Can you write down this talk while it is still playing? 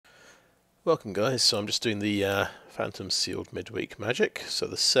Welcome guys, so I'm just doing the Phantom Sealed Midweek Magic. So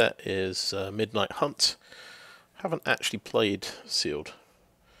the set is Midnight Hunt. Haven't actually played Sealed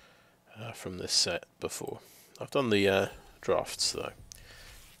from this set before. I've done the drafts though.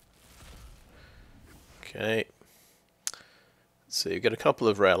 Okay, so you get a couple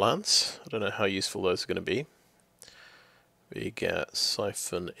of rare lands. I don't know how useful those are going to be. We get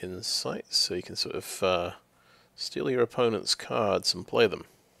Siphon Insight, so you can sort of steal your opponent's cards and play them.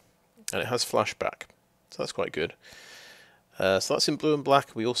 And it has flashback, so that's quite good. So that's in blue and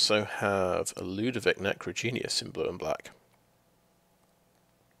black. We also have a Ludevic Necrogenius in blue and black,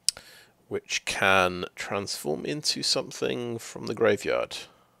 which can transform into something from the graveyard.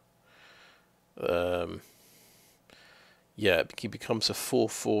 Yeah, he becomes a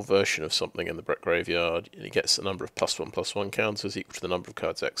 4/4 version of something in the graveyard, and he gets a number of +1/+1 counters equal to the number of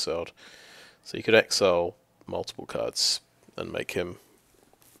cards exiled. So you could exile multiple cards and make him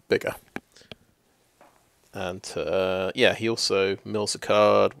bigger. And yeah, he also mills a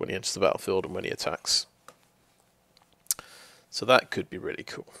card when he enters the battlefield and when he attacks. So that could be really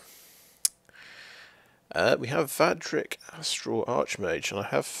cool. We have Vadric Astral Archmage, and I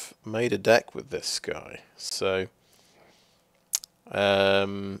have made a deck with this guy. So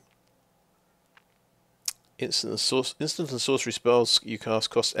instant and sorcery spells you cast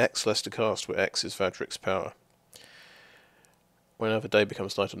cost X less to cast, where X is Vadric's power. Whenever day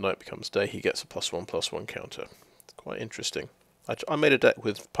becomes night and night becomes day, he gets a +1/+1 counter. It's quite interesting. I made a deck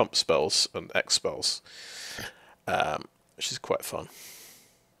with pump spells and X spells, which is quite fun.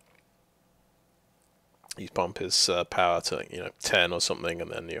 You pump his power to 10 or something, and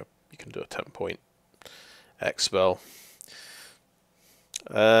then you can do a 10-point X spell.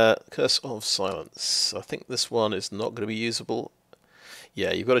 Curse of Silence. I think this one is not going to be usable.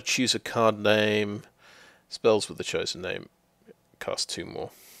 Yeah, you've got to choose a card name. Spells with the chosen name cost 2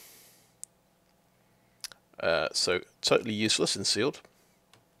 more. So totally useless in Sealed.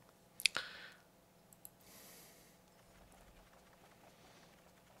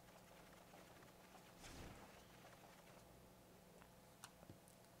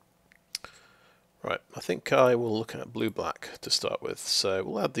 Right, I think I will look at blue-black to start with. So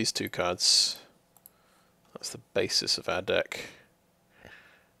we'll add these 2 cards. That's the basis of our deck.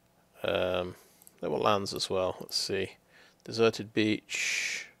 There were lands as well. Let's see. Deserted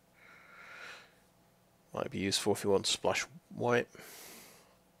Beach might be useful if you want to splash white.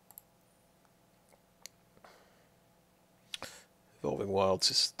 Evolving Wilds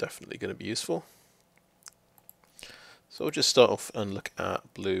is definitely going to be useful. So we'll just start off and look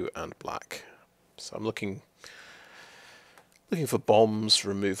at blue and black. So I'm looking for bombs,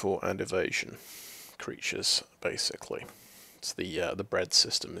 removal, and evasion creatures, basically. It's the bread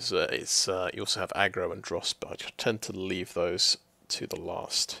system. You also have aggro and dross, but I tend to leave those to the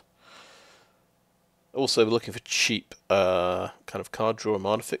last. Also, we're looking for cheap kind of card draw and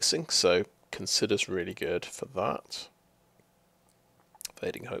mana fixing, so Consider's really good for that.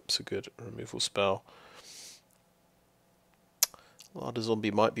 Fading Hope's a good removal spell. Larder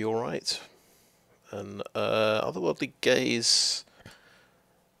Zombie might be alright. And Otherworldly Gaze,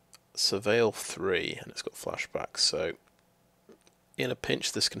 Surveil 3, and it's got flashback, so in a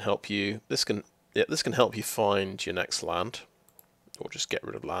pinch this can help you. This can help you find your next land, or just get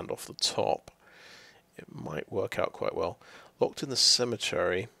rid of land off the top. It might work out quite well. Locked in the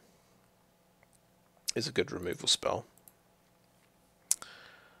Cemetery is a good removal spell.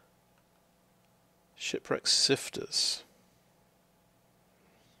 Shipwreck Sifters.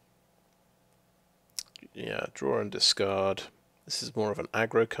 Yeah, draw and discard. This is more of an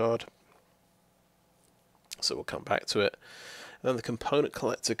aggro card, so we'll come back to it. And then the Component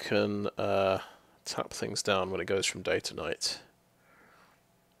Collector can tap things down when it goes from day to night.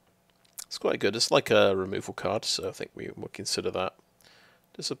 It's quite good. It's like a removal card, so I think we will consider that.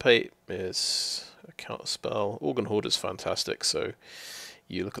 Dissipate is a counter spell. Organ Hoarder is fantastic, so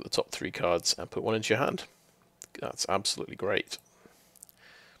you look at the top 3 cards and put one into your hand. That's absolutely great.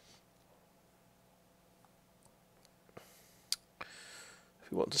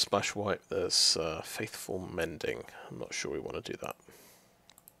 If we want to splash white, there's Faithful Mending. I'm not sure we want to do that.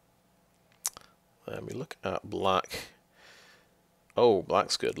 Then we look at black. Oh,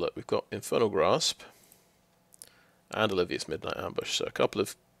 black's good. Look, we've got Infernal Grasp and Olivia's Midnight Ambush, so a couple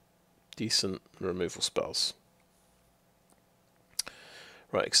of decent removal spells.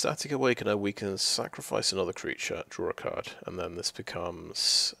 Right, Ecstatic Awakener, we can sacrifice another creature, draw a card, and then this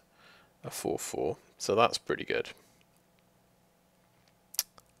becomes a 4/4, so that's pretty good.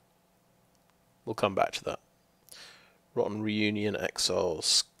 We'll come back to that. Rotten Reunion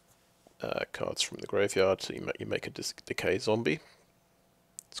exiles cards from the graveyard, so you make a Decay Zombie.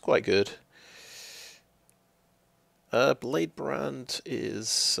 It's quite good. Bladebrand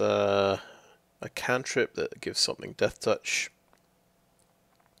is a cantrip that gives something Death Touch.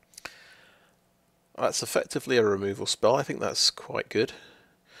 That's effectively a removal spell. I think that's quite good.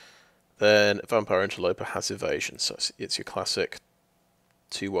 Then Vampire Interloper has evasion, so it's your classic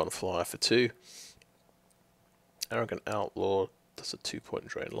 2/1 flyer for 2. Arrogant Outlaw does a 2-point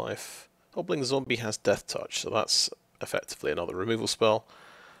drain life. Hobbling Zombie has Death Touch, so that's effectively another removal spell.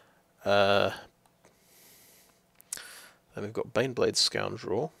 Then we've got Baneblade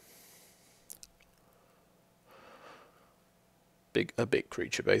Scoundrel. A big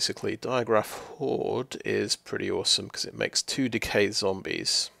creature, basically. Diregraf Horde is pretty awesome because it makes 2 decay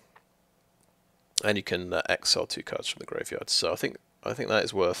zombies, and you can exile 2 cards from the graveyard. So I think that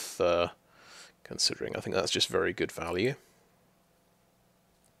is worth considering. I think that's just very good value.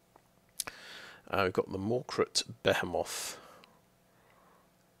 We've got the Morkrut Behemoth.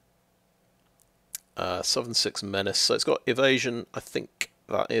 7/6 menace, so it's got evasion. I think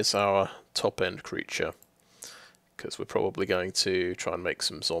that is our top end creature, because we're probably going to try and make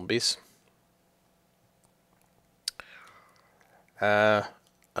some zombies. And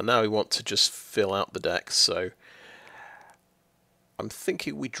now we want to just fill out the deck, so I'm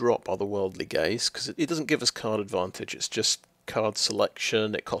thinking we drop Otherworldly Gaze, because it doesn't give us card advantage, it's just card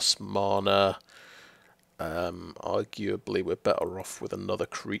selection, it costs mana. Arguably we're better off with another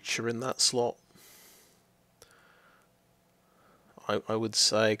creature in that slot, I would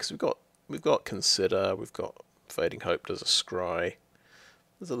say, because we've got Consider, we've got Fading Hope does a scry.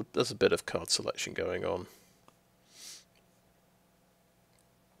 There's a bit of card selection going on.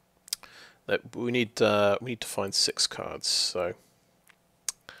 We need to find 6 cards, so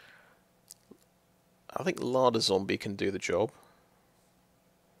I think Larder Zombie can do the job.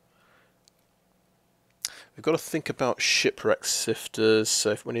 We've got to think about Shipwreck Sifters,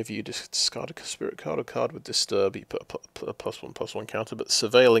 so if whenever you discard a spirit card or card with Disturb, you put a +1/+1 counter, but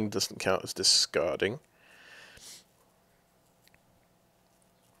Surveilling doesn't count as discarding.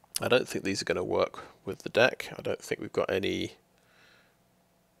 I don't think these are going to work with the deck. I don't think we've got any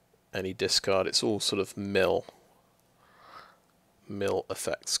discard. It's all sort of mill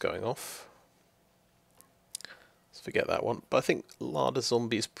effects going off. Let's forget that one. But I think Larder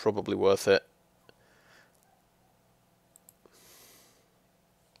Zombie is probably worth it.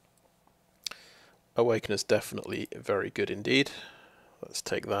 Awakener is definitely very good indeed. Let's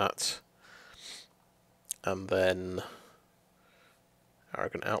take that. And then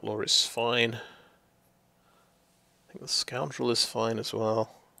Arrogant Outlaw is fine. I think the Scoundrel is fine as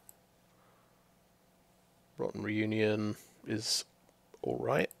well. Rotten Reunion is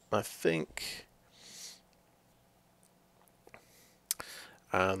alright, I think.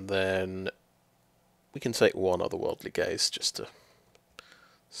 And then we can take one Otherworldly Gaze just to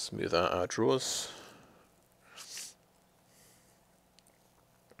smooth out our draws.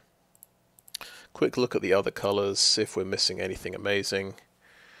 Quick look at the other colours, see if we're missing anything amazing.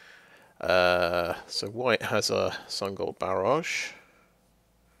 So white has a Sungold Barrage.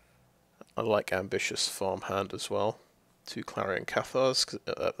 I like Ambitious Farmhand as well. 2 Clarion Cathars, 'cause,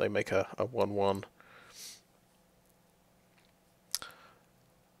 they make a 1/1.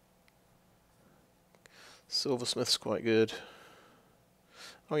 Silversmith's quite good.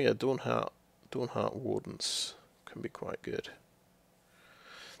 Oh yeah, Dawnheart Wardens can be quite good.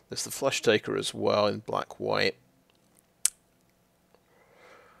 There's the Flesh Taker as well in black-white,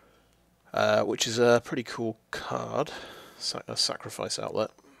 which is a pretty cool card. A sacrifice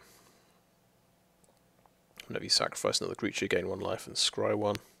outlet. Whenever you sacrifice another creature, gain 1 life and scry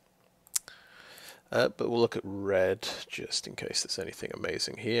 1. But we'll look at red just in case there's anything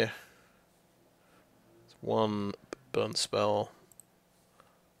amazing here. There's 1 burn spell.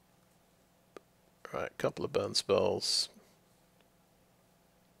 Right, a couple of burn spells.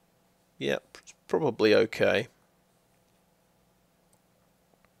 Yep, probably okay.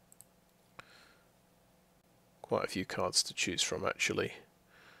 Quite a few cards to choose from actually.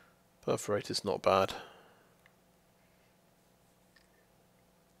 Perforate is not bad.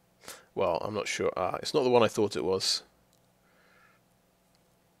 Well, I'm not sure. It's not the one I thought it was.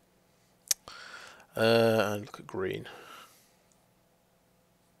 And look at green.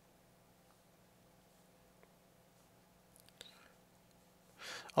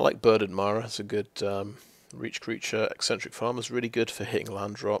 I like Bird Admirer. It's a good reach creature. Eccentric Farmer's really good for hitting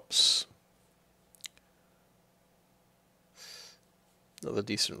land drops. Another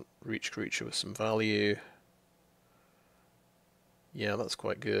decent reach creature with some value. Yeah, that's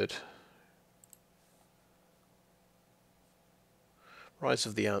quite good. Rise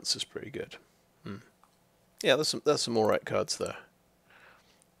of the Ants is pretty good. Yeah, there's some alright cards there.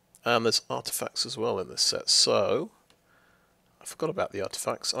 And there's artifacts as well in this set. So I forgot about the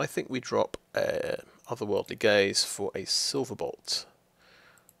artifacts. I think we drop Otherworldly Gaze for a Silverbolt.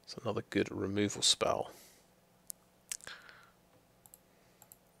 It's another good removal spell.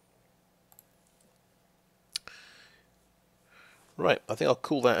 Right, I think I'll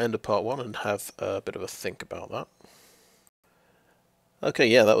call that end of part 1 and have a bit of a think about that. Okay,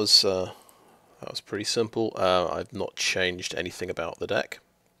 yeah, that was pretty simple. I've not changed anything about the deck.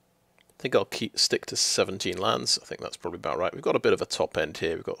 I think I'll stick to 17 lands. I think that's probably about right. We've got a bit of a top end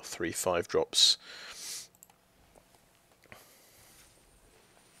here. We've got 3 5-drops.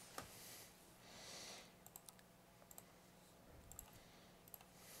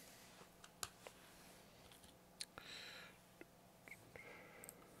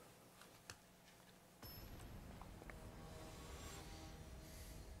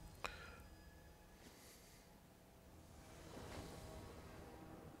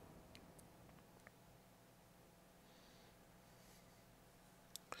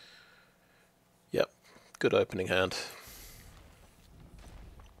 Yep, good opening hand.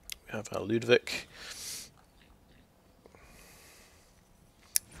 We have our Ludevic.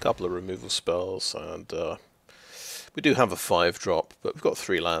 A couple of removal spells, and we do have a 5-drop, but we've got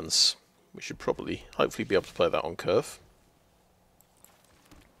 3 lands. We should probably, hopefully, be able to play that on curve.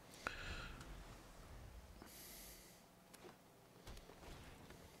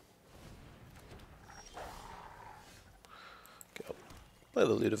 Okay, play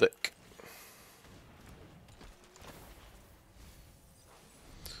the Ludevic.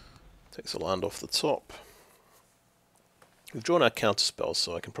 Takes a land off the top. We've drawn our counter spells,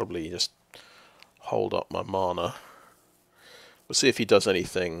 so I can probably just hold up my mana. We'll see if he does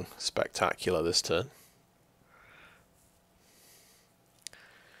anything spectacular this turn.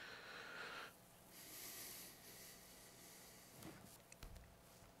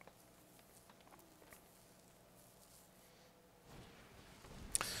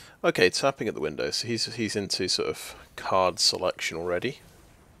 Okay, tapping at the window, so he's into sort of card selection already.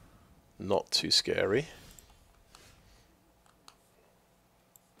 Not too scary.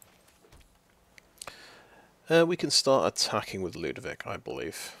 We can start attacking with Ludevic, I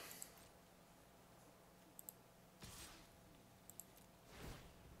believe.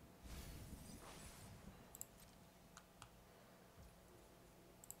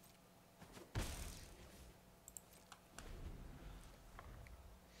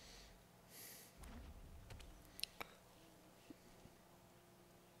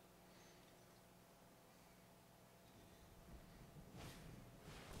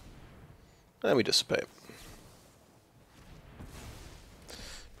 And we dissipate.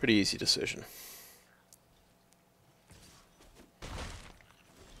 Pretty easy decision.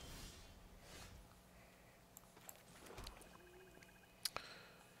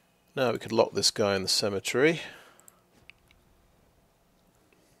 Now we could lock this guy in the cemetery.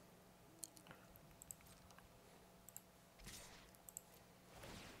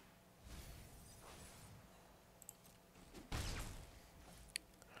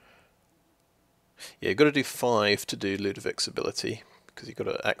 Yeah, you've got to do 5 to do Ludevic's ability, because you've got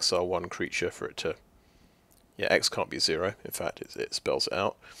to exile 1 creature for it to... Yeah, X can't be 0, in fact it spells it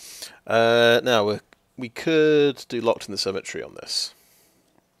out. Now, we could do Locked in the Cemetery on this.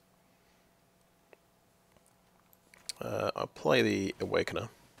 I'll play the Awakener.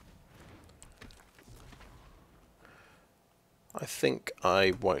 I think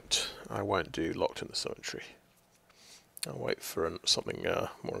I won't do Locked in the Cemetery. I'll wait for something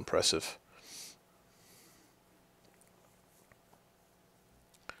more impressive.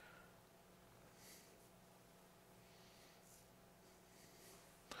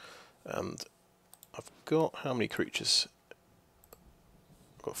 And I've got how many creatures?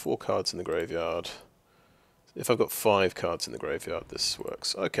 I've got 4 cards in the graveyard. If I've got 5 cards in the graveyard, this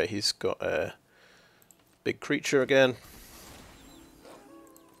works. Okay, he's got a big creature again.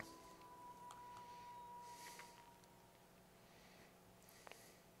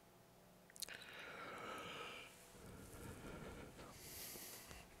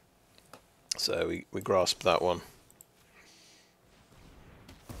 So we grasp that one.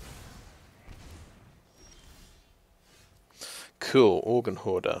 Cool, Organ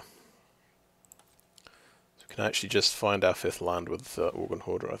Hoarder. So we can actually just find our 5th land with Organ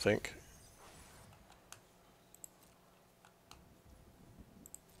Hoarder, I think.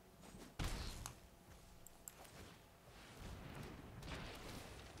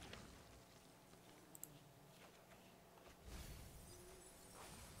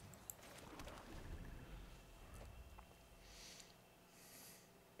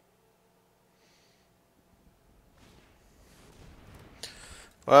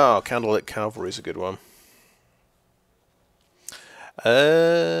 Wow, Candlelit Cavalry is a good one.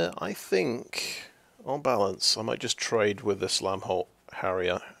 I think, on balance, I might just trade with the Slamholt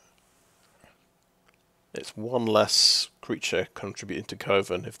Harrier. It's one less creature contributing to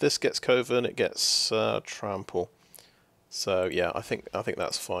Coven. If this gets Coven, it gets Trample. So yeah, I think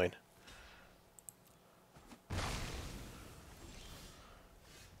that's fine.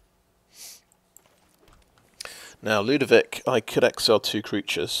 Now Ludevic, I could exile 2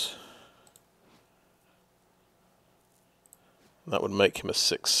 creatures. That would make him a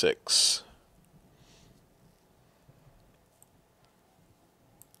 6/6.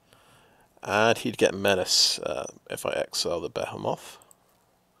 And he'd get Menace if I exile the Behemoth.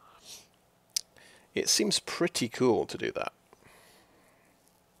 It seems pretty cool to do that.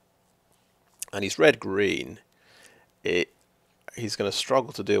 And he's red-green. He's going to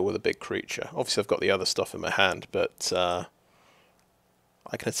struggle to deal with a big creature. Obviously I've got the other stuff in my hand, but I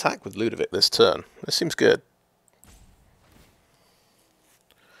can attack with Ludevic this turn. This seems good.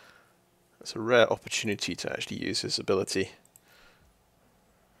 It's a rare opportunity to actually use his ability.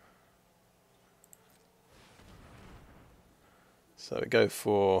 So we go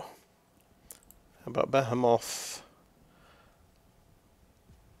for, how about Behemoth,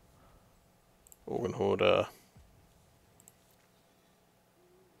 Organ Hoarder,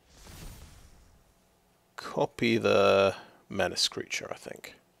 copy the Menace creature, I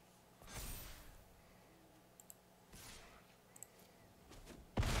think.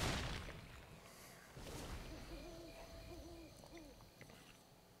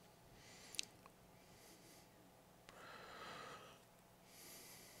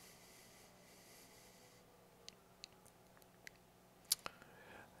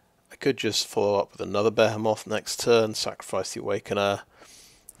 Could just follow up with another Behemoth next turn, sacrifice the Awakener.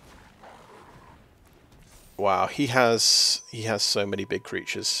 Wow, he has so many big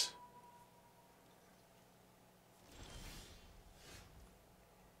creatures.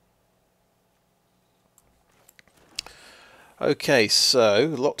 Okay,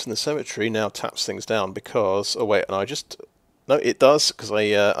 so Locked in the Cemetery now taps things down because, oh wait, and no, it does because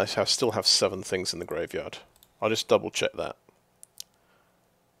I still have 7 things in the graveyard. I'll just double check that.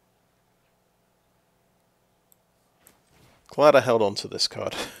 Glad I held on to this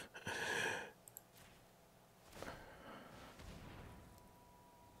card.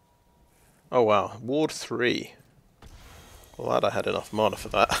 Oh wow, Ward 3. Glad I had enough mana for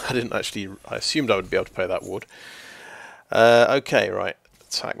that. I assumed I would be able to pay that ward. Okay, right.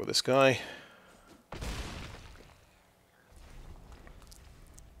 Attack with this guy.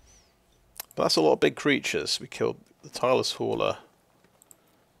 But that's a lot of big creatures. We killed the Tireless Hauler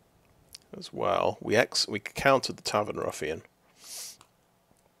as well. We countered the Tavern Ruffian.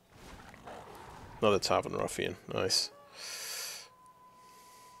 Another Tavern Ruffian. Nice.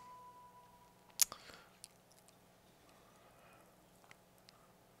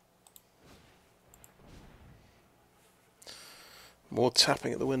 More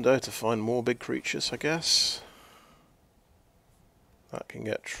tapping at the window to find more big creatures, I guess. That can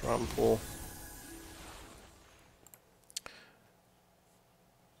get Trample.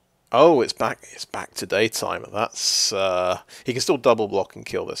 Oh, it's back to daytime. That's he can still double block and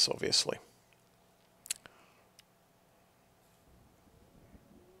kill this, obviously.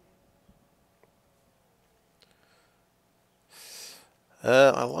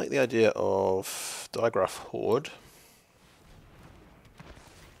 I like the idea of Diregraf Horde.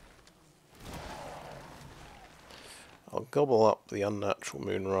 I'll gobble up the Unnatural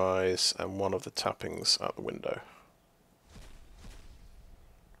Moonrise and one of the tappings at the window.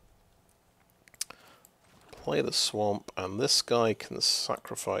 Play the Swamp, and this guy can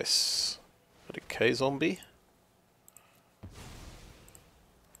sacrifice a Decay Zombie.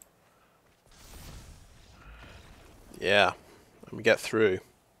 Yeah, let me get through.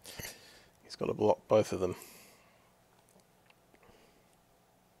 He's got to block both of them.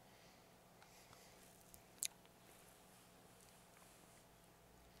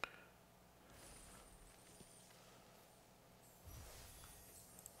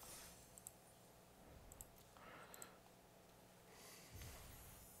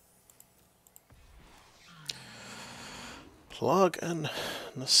 Plug and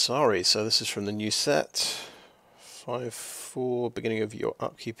Nasari, so this is from the new set. 5/4, beginning of your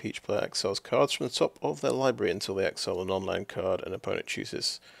upkeep, each player exiles cards from the top of their library until they exile a non-land card, and opponent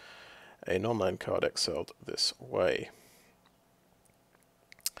chooses a non-land card exiled this way.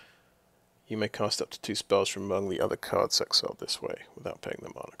 You may cast up to 2 spells from among the other cards exiled this way, without paying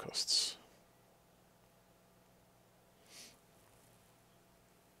their mana costs.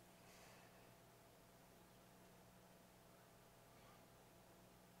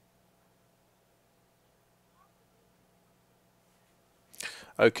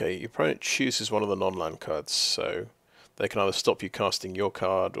 Okay, your opponent chooses one of the non-land cards, so they can either stop you casting your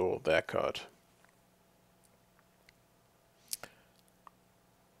card or their card.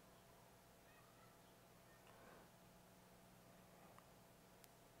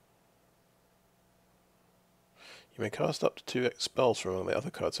 You may cast up to 2 spells from among the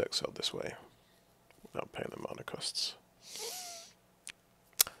other cards exiled this way, without paying the mana costs.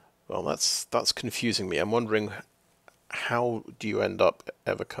 Well, that's confusing me. I'm wondering, how do you end up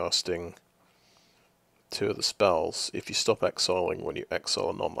ever casting 2 of the spells if you stop exiling when you exile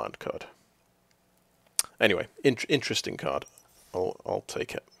a non-land card? Anyway, interesting card. I'll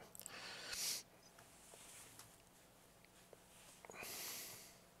take it.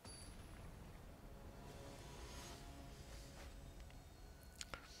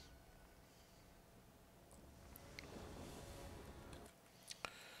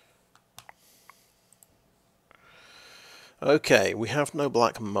 Okay, we have no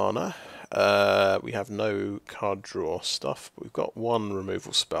black mana, we have no card draw stuff, but we've got 1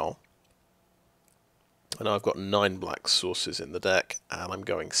 removal spell. And I've got 9 black sources in the deck, and I'm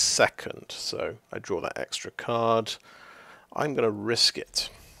going second, so I draw that extra card. I'm going to risk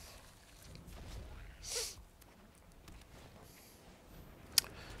it.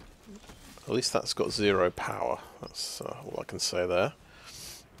 At least that's got 0 power, that's all I can say there.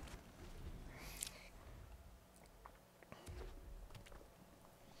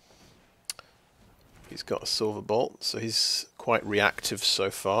 He's got a Silver Bolt, so he's quite reactive so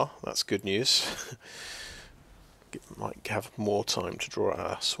far. That's good news. Might have more time to draw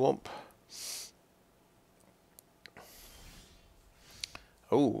our swamp.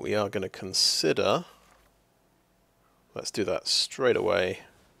 Oh, we are going to consider... Let's do that straight away.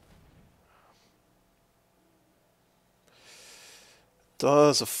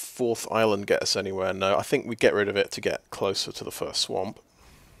 Does a 4th island get us anywhere? No, I think we get rid of it to get closer to the first swamp.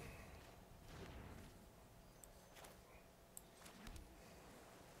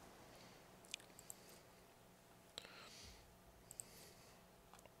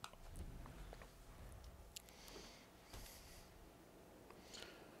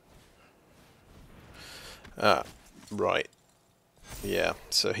 Ah, right. Yeah,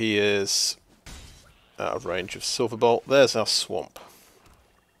 so he is out of range of Silver Bolt. There's our swamp.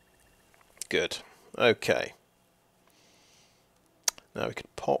 Good. Okay. Now we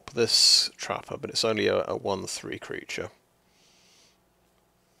could pop this trapper, but it's only a 1/3 creature.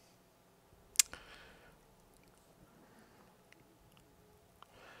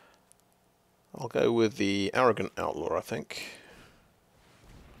 I'll go with the Arrogant Outlaw, I think.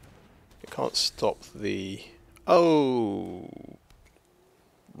 It can't stop the... Oh!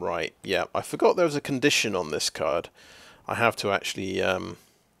 Right, yeah. I forgot there was a condition on this card. I have to actually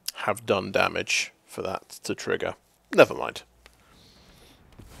have done damage for that to trigger. Never mind.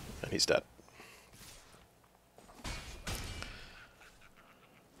 And he's dead.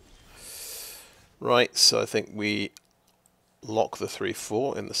 Right, so I think we lock the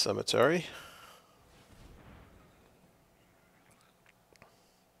 3/4 in the cemetery.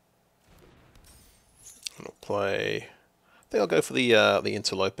 And I'll play... I think I'll go for the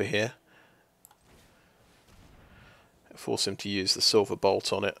Interloper here. Force him to use the Silver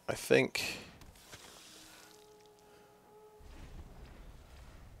Bolt on it, I think.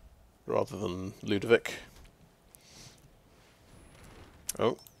 Rather than Ludevic.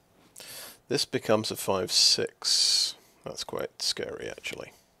 Oh. This becomes a 5/6. That's quite scary,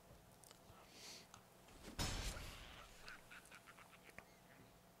 actually.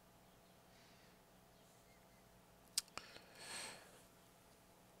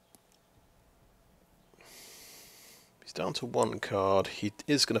 He's down to 1 card. He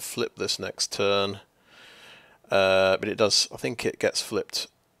is going to flip this next turn. But it does... I think it gets flipped...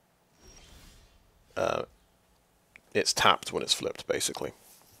 it's tapped when it's flipped, basically.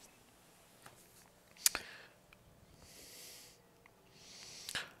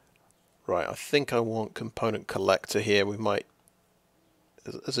 Right, I think I want Component Collector here. We might...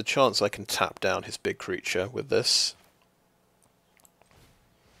 There's a chance I can tap down his big creature with this.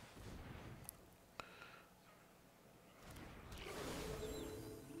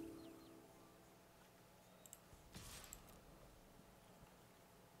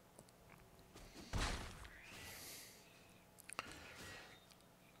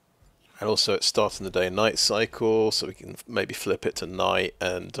 And also it's starting the day and night cycle, so we can maybe flip it to night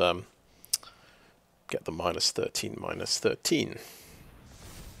and get the -13, -13.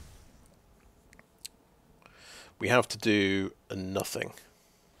 We have to do a nothing,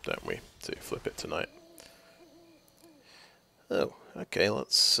 don't we, to flip it to night? Oh, okay,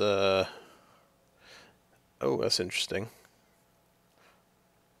 let's... Oh, that's interesting.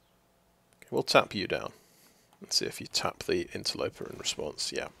 We'll tap you down. Let's see if you tap the Interloper in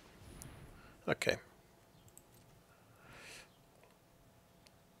response. Yeah. Okay.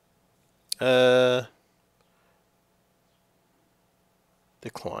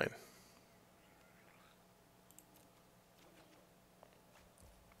 Decline.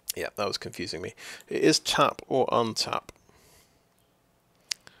 Yeah, that was confusing me. It is tap or untap,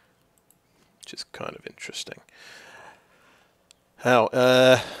 which is kind of interesting. How?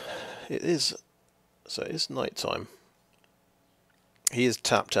 It is. So it is nighttime. He is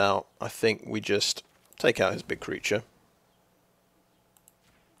tapped out. I think we just take out his big creature.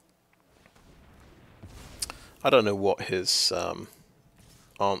 I don't know what his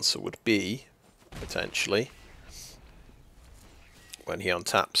answer would be, potentially, when he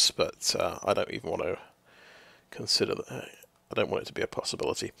untaps, but I don't even want to consider that. I don't want it to be a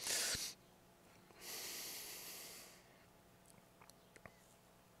possibility.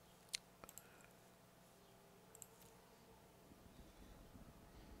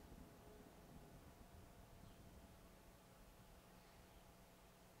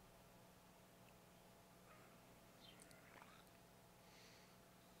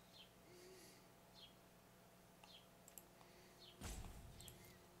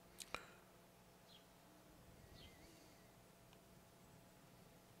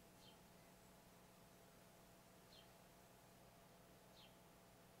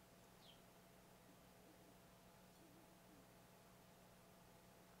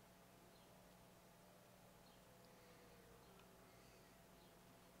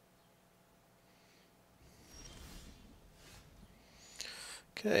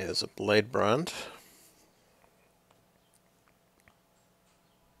 Okay, there's a Bladebrand.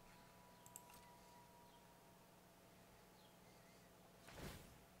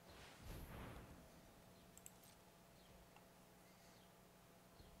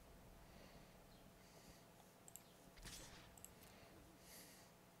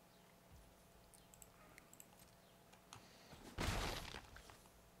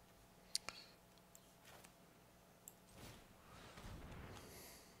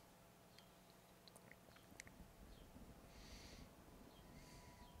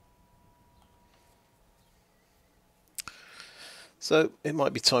 So it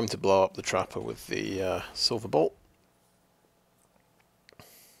might be time to blow up the Trapper with the Silver Bolt.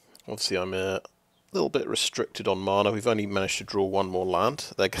 Obviously I'm a little bit restricted on mana. We've only managed to draw one more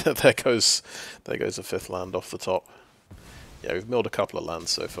land. There goes a fifth land off the top. Yeah, we've milled a couple of lands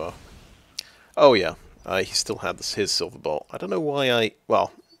so far. Oh yeah, he still had his Silver Bolt. I don't know why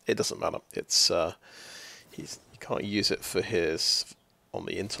well, it doesn't matter. It's you can't use it for his on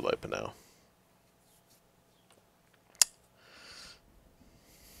the Interloper now.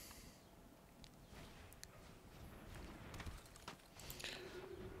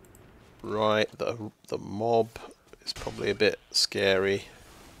 Right, the mob is probably a bit scary.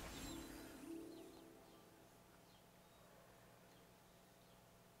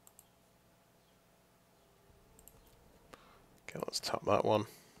 Okay, let's tap that one.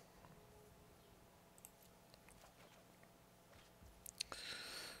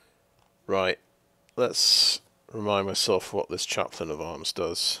 Right, let's remind myself what this Chaplain of Arms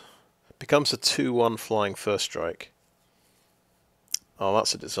does. Becomes a 2/1 flying first strike. Oh,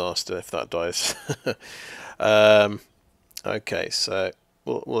 that's a disaster if that dies. Okay, so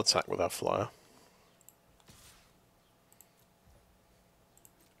we'll attack with our flyer.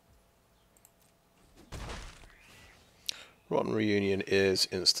 Rotten Reunion is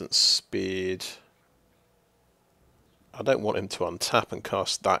instant speed. I don't want him to untap and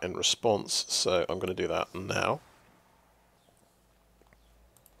cast that in response, so I'm going to do that now.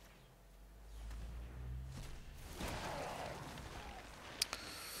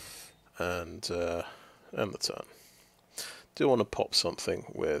 And the turn. Do want to pop something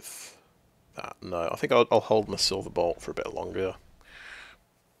with that? No, I think I'll hold my Silver Bolt for a bit longer.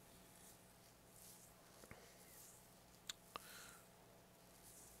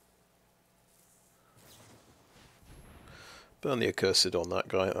 Burn the Accursed on that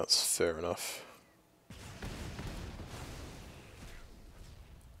guy, that's fair enough.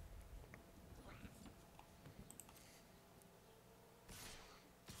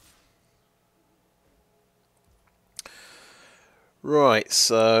 Right,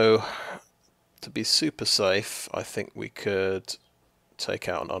 so to be super safe, I think we could take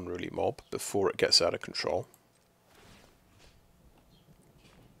out an Unruly Mob before it gets out of control.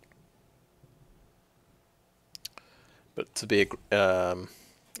 But to be, in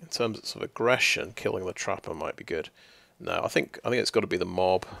terms of sort of aggression, killing the Trapper might be good. No, I think it's got to be the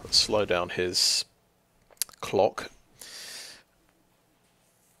mob. Slow down his clock.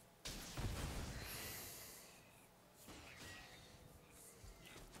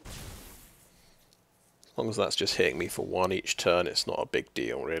 As long as that's just hitting me for 1 each turn, it's not a big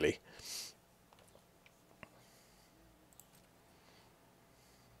deal, really.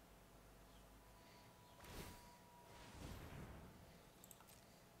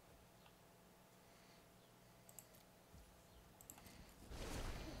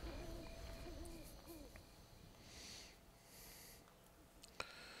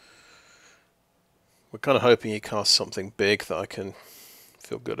 We're kind of hoping he casts something big that I can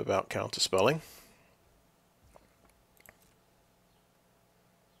feel good about counterspelling.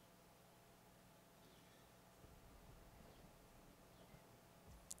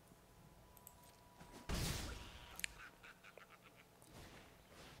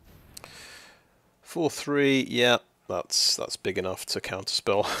 For 3, yeah, that's big enough to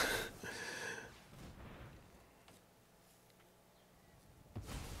counterspell.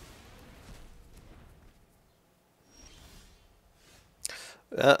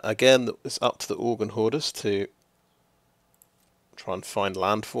 Again, it's up to the Organ Hoarders to try and find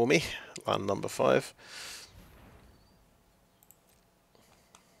land for me. Land number 5.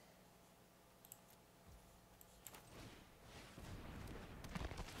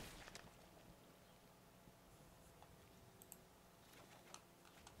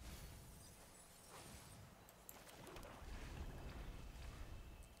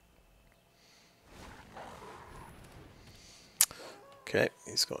 Okay,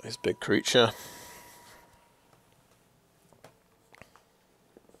 he's got his big creature.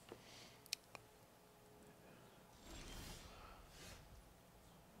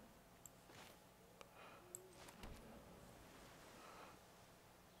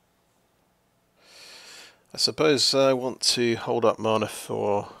 I suppose I want to hold up mana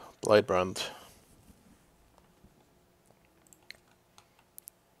for Bladebrand.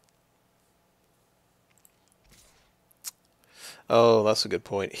 Oh, that's a good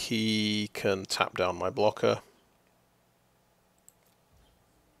point. He can tap down my blocker.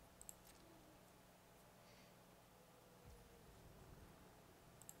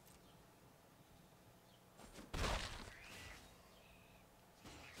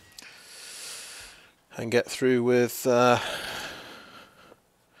 And get through with 8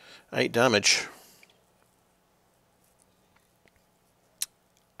 damage.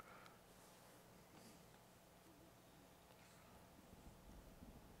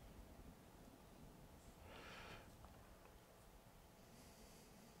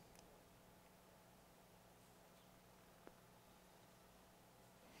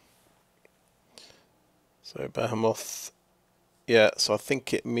 So Behemoth, yeah, so I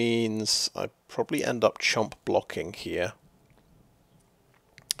think it means I probably end up chump blocking here.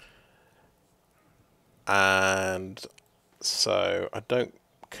 And so I don't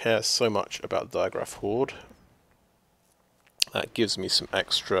care so much about Diregraf Horde. That gives me some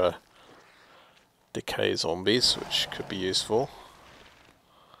extra decay zombies, which could be useful.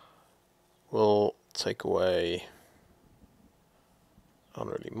 We'll take away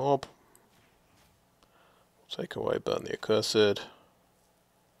Unruly Mob. Take away Burn the Accursed.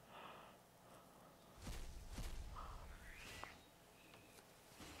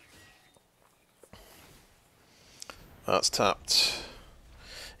 That's tapped.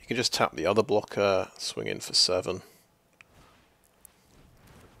 You can just tap the other blocker, swing in for 7.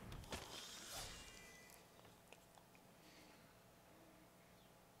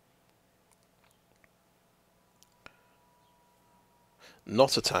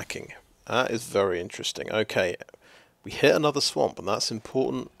 Not attacking. That is very interesting. Okay, we hit another swamp, and that's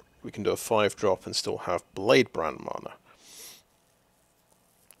important. We can do a 5-drop and still have Bladebrand mana.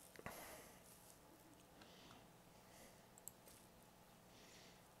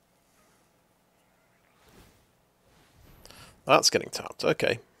 That's getting tapped.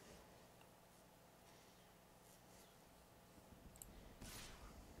 Okay.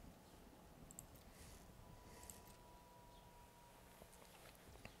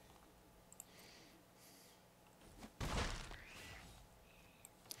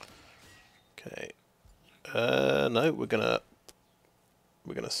 Okay. No, we're gonna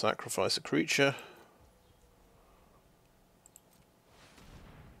sacrifice a creature.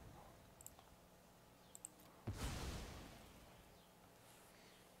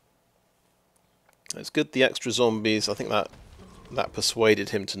 It's good the extra zombies. I think that persuaded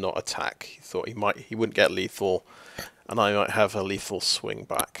him to not attack. He thought he wouldn't get lethal, and I might have a lethal swing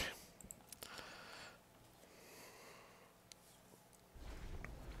back.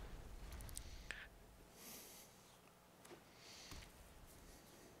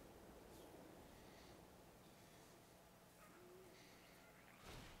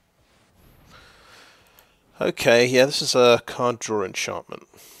 Okay, yeah, this is a card draw enchantment,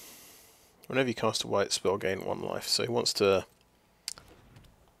 Whenever you cast a white spell, gain 1 life. So he wants to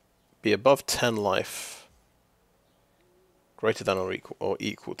be above 10 life, greater than or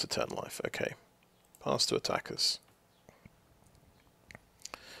equal to 10 life. Okay. Pass to attackers.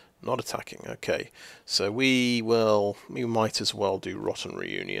 Not attacking. Okay. So we might as well do Rotten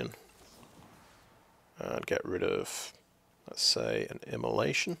Reunion and get rid of, let's say, an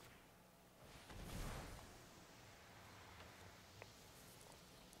Immolation.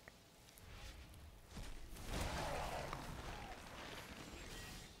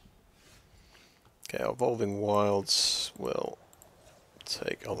 Okay, Evolving Wilds will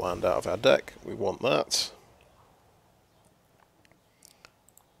take a land out of our deck. We want that.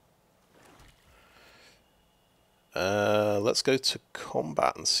 Let's go to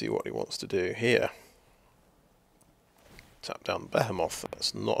combat and see what he wants to do here. Tap down Behemoth.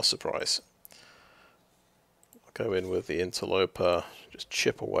 That's not a surprise. I'll go in with the Interloper, just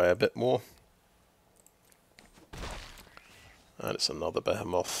chip away a bit more. And it's another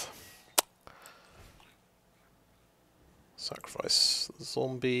Behemoth. Sacrifice the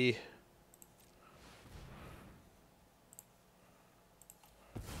zombie.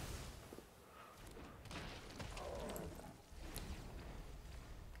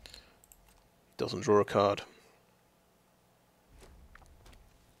 Doesn't draw a card.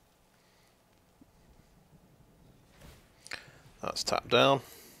 That's tapped down.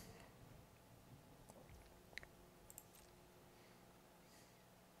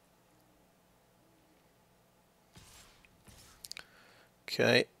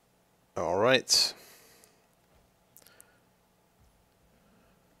 Okay, all right.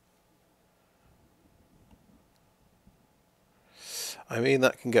 I mean,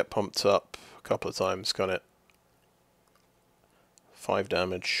 that can get pumped up a couple of times, can't it? 5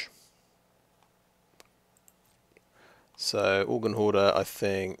 damage. So, Organ Hoarder, I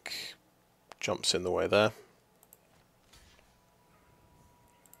think, jumps in the way there.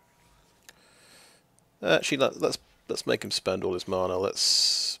 Actually, let's make him spend all his mana.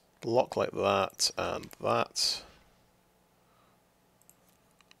 Let's block like that and that.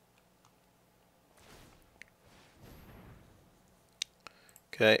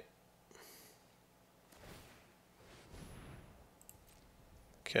 Okay.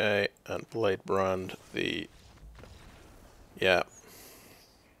 Okay, and Bladebrand the... yeah.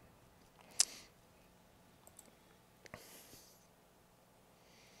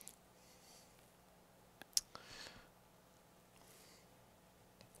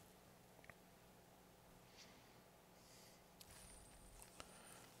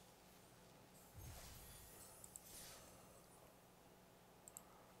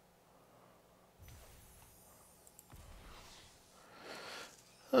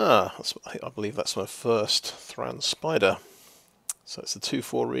 I believe that's my first Thran Spider. So it's a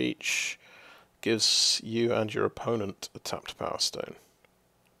 2/4 reach, gives you and your opponent a tapped Power Stone.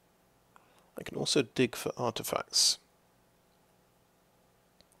 I can also dig for artifacts.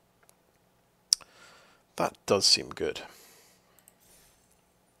 That does seem good.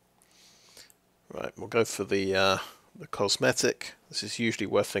 Right, we'll go for the cosmetic. This is usually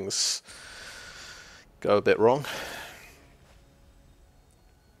where things go a bit wrong.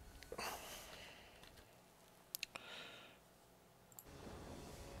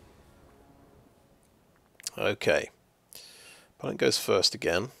 Okay, opponent goes first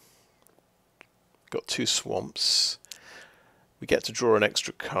again. Got 2 swamps. We get to draw an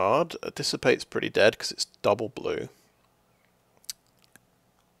extra card. Dissipate's pretty dead because it's double blue.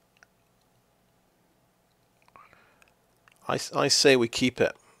 I say we keep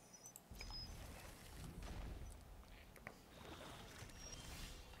it.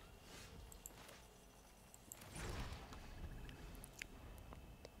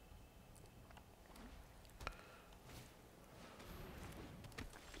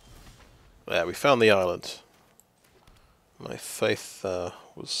 Yeah, we found the island. My faith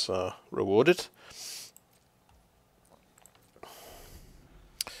was rewarded.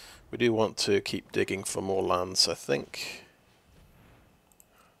 We do want to keep digging for more lands, I think.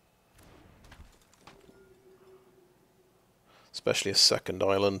 Especially a second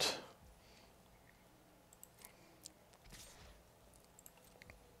island.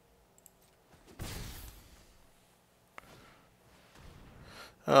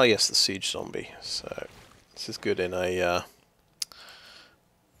 Ah, yes, the Siege Zombie. So this is good in a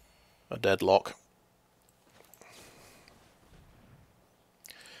deadlock.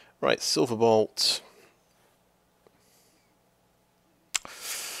 Right, Silverbolt.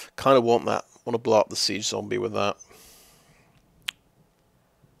 Kind of want that. Want to blow up the Siege Zombie with that.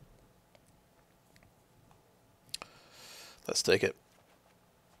 Let's take it.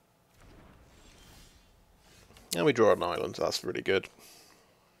 And we draw an island, that's really good.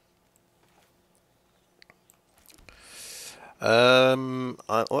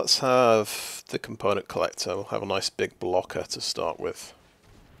 Let's have the component collector. We'll have a nice big blocker to start with.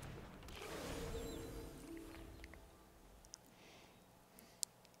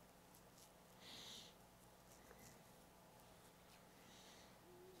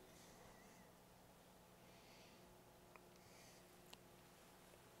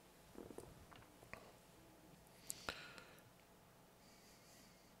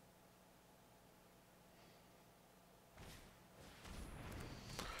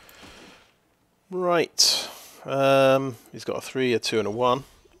 Right, he's got a 3, a 2 and a 1,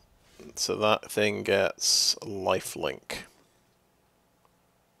 so that thing gets lifelink.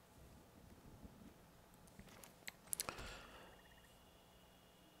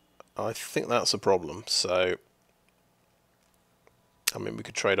 I think that's a problem, so I mean we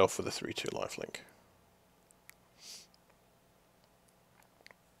could trade off with a 3/2 lifelink.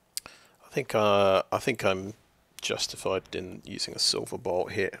 I think I'm justified in using a silver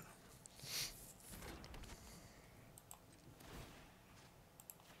bolt here.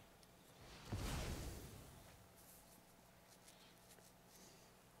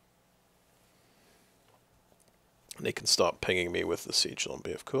 And they can start pinging me with the siege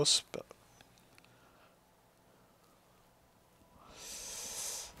zombie, of course, but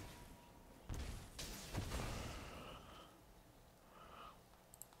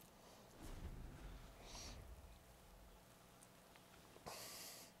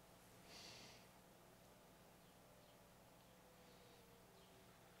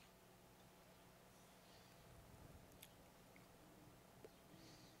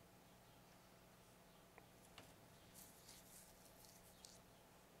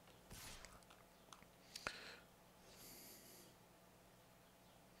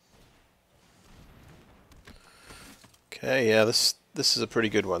okay, yeah, this is a pretty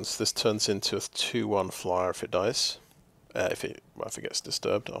good one. So this turns into a 2/1 flyer if it dies. If it gets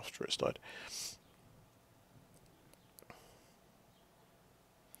disturbed after it's died.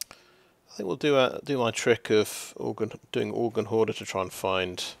 I think we'll do my trick of doing Organ Hoarder to try and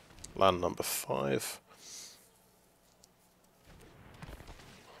find land number 5.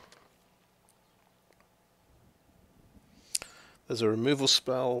 There's a removal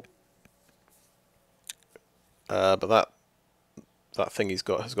spell, but that thing has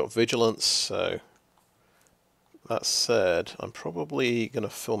got vigilance. So that said, I'm probably going to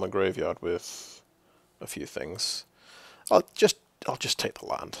fill my graveyard with a few things. I'll just take the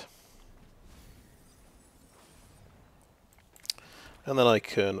land, and then I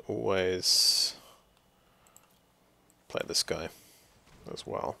can always play this guy as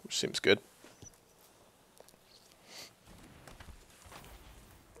well, which seems good.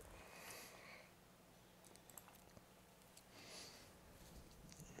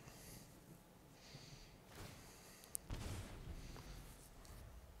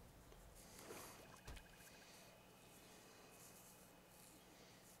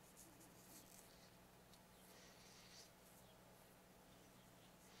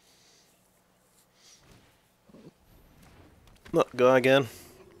 That guy again.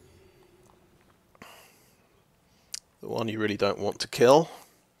 The one you really don't want to kill.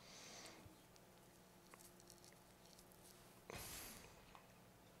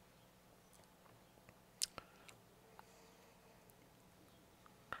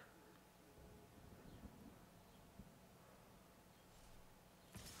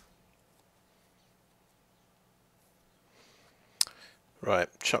 Right,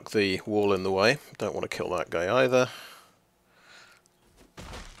 chuck the wall in the way. Don't want to kill that guy either.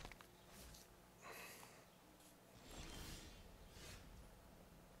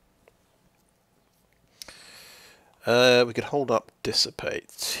 We could hold up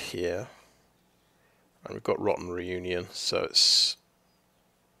Dissipate here. And we've got Rotten Reunion, so it's...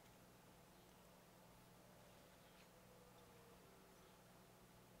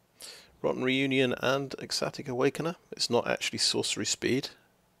 Rotten Reunion and Ecstatic Awakener. It's not actually sorcery speed.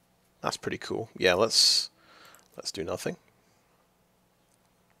 That's pretty cool. Yeah, let's do nothing.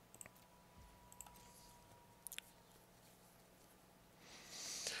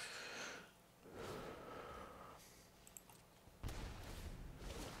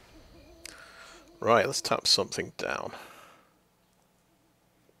 Right, let's tap something down.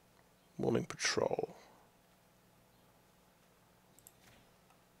 Morning Patrol.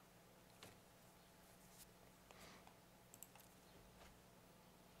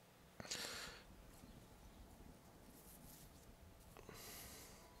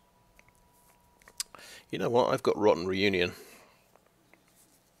 You know what? I've got Rotten Reunion.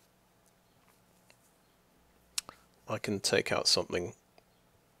 can take out something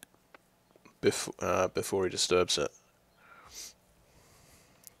before he disturbs it.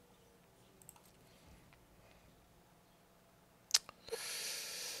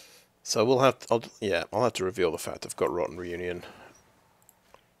 So we'll have to, I'll have to reveal the fact I've got Rotten Reunion.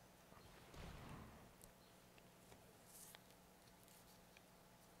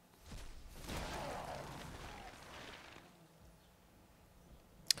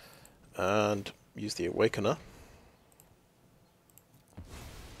 And use the Awakener.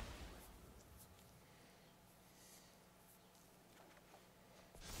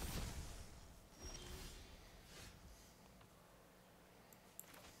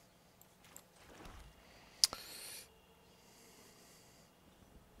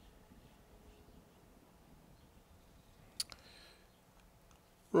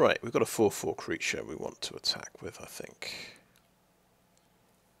 Right, we've got a 4/4 creature we want to attack with, I think.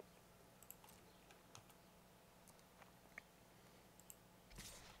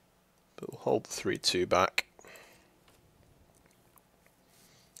 But we'll hold the 3/2 back.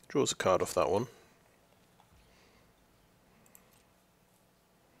 Draws a card off that one.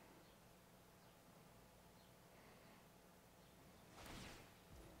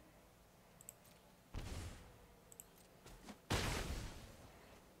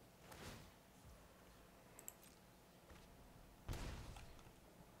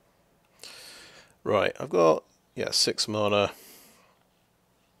 Right, I've got, 6 mana.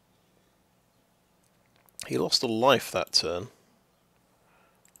 He lost a life that turn.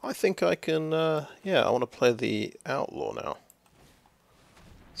 I think I can, I want to play the Outlaw now.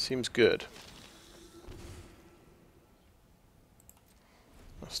 Seems good.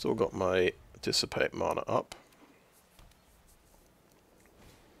 I've still got my Dissipate mana up.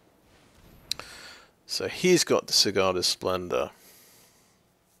 So he's got the Sigarda's Splendor.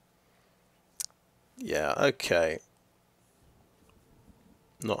 Yeah, okay.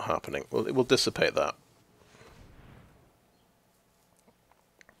 Not happening. Well, it will dissipate that.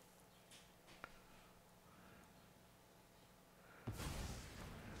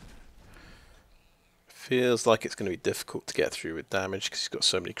 Feels like it's going to be difficult to get through with damage because he's got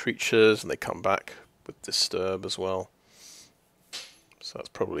so many creatures and they come back with Disturb as well. So that's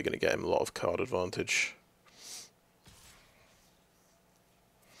probably going to get him a lot of card advantage.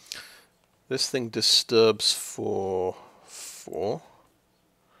 This thing disturbs for 4.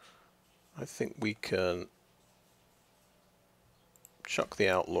 I think we can chuck the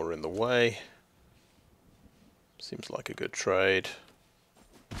Outlaw in the way. Seems like a good trade.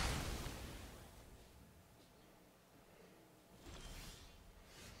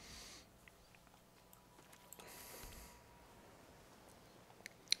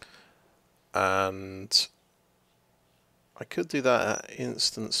 And I could do that at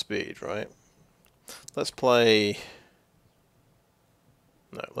instant speed, right? Let's play...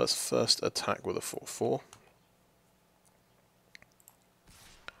 No, let's first attack with a 4/4.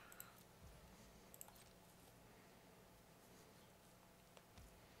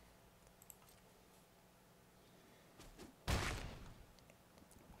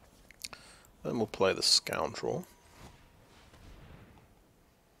 Then we'll play the Scoundrel.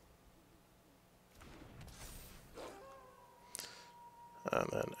 And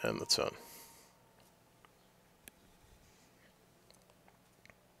then end the turn.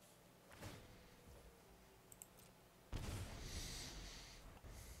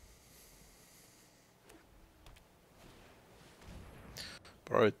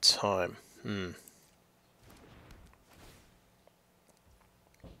 Borrowed time.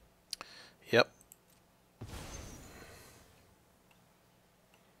 Yep.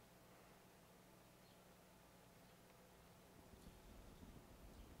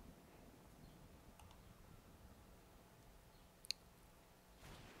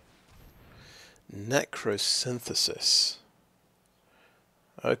 Necrosynthesis.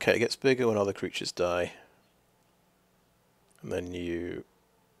 Okay, it gets bigger when other creatures die. And then you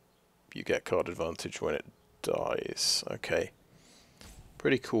get card advantage when it dies. Okay.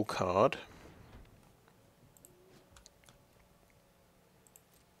 Pretty cool card.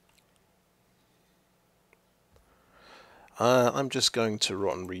 I'm just going to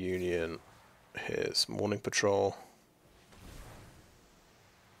Rotten Reunion. Here's Morning Patrol.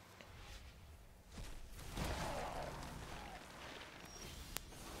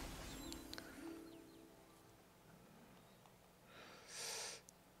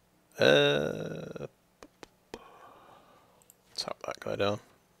 Tap that guy down.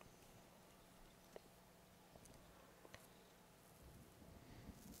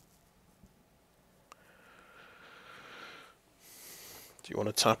 Do you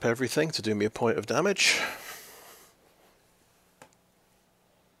want to tap everything to do me a point of damage?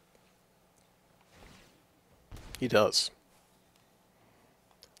 He does.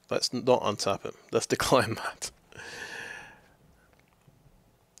 Let's not untap him. Let's decline that.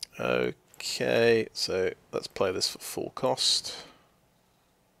 Okay, so let's play this for full cost.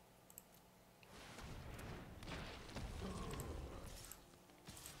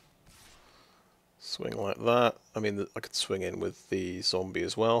 Swing like that. I mean, I could swing in with the zombie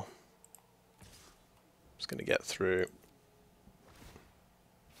as well. Just going to get through.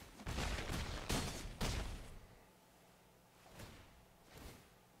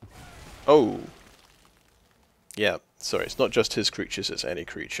 Oh! Yeah, sorry, it's not just his creatures, it's any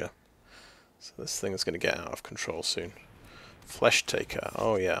creature. So this thing is going to get out of control soon. Flesh Taker,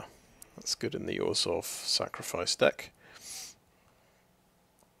 oh yeah. That's good in the Orzhov sacrifice deck.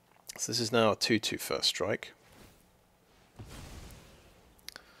 So this is now a 2/2 first strike.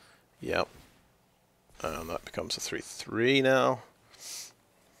 Yep. And that becomes a 3/3 now.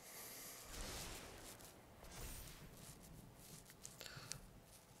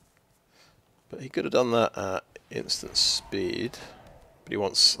 But he could have done that at instant speed. But he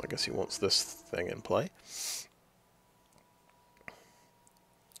wants, I guess he wants this thing in play.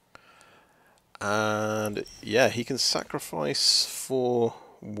 And yeah, he can sacrifice for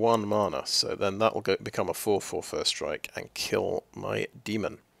 1 mana, so then that will become a 4/4 first strike and kill my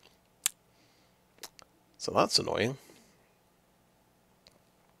demon. So that's annoying.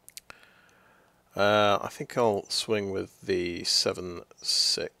 I think I'll swing with the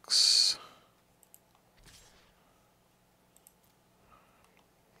 7/6.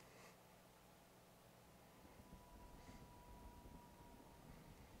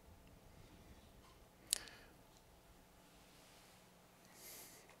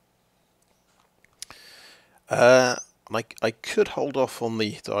 I could hold off on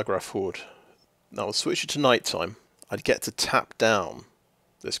the Diregraf Horde. Now I'll switch it to nighttime. I'd get to tap down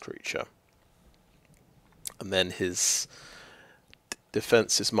this creature. And then his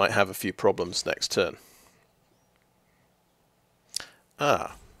defenses might have a few problems next turn.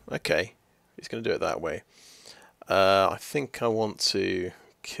 Ah, okay. He's going to do it that way. I think I want to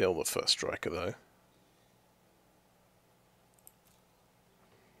kill the first striker though.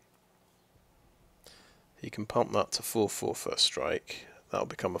 He can pump that to 4/4 first strike. That'll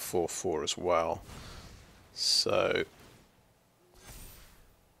become a 4/4 as well. So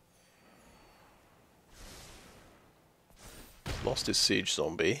lost his siege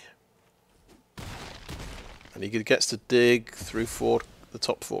zombie. And he gets to dig through the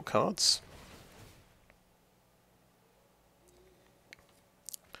top 4 cards.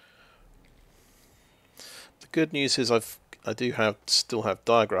 The good news is I still have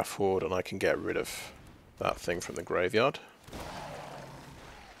Diregraf Horde, and I can get rid of that thing from the graveyard.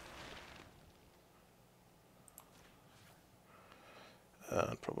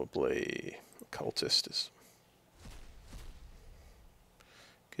 And probably Cultist is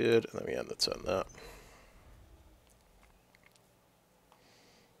good, and then we end the turn that.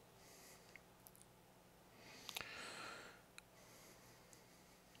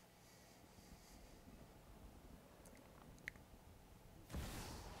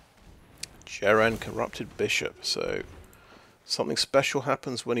 Jaren Corrupted Bishop, so something special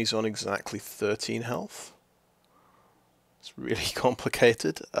happens when he's on exactly 13 health. It's really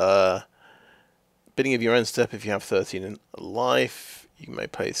complicated. Bidding of your end step, if you have 13 in life, you may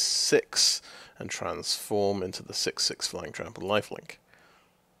pay 6 and transform into the 6/6 Flying Trample lifelink.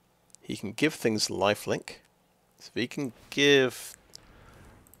 He can give things lifelink. So if he can give...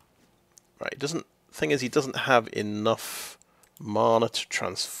 Right, thing is, he doesn't have enough mana to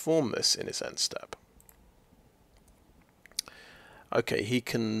transform this in his end step. Okay, he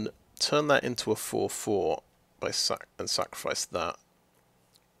can turn that into a 4/4 and sacrifice that.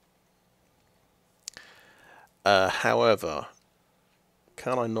 However,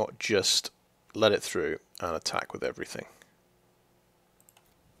 can I not just let it through and attack with everything?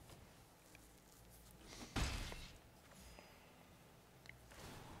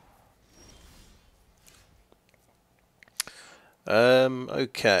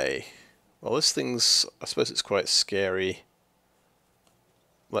 Okay. Well, this thing's... I suppose it's quite scary.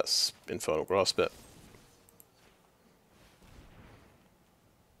 Let's Infernal Grasp it.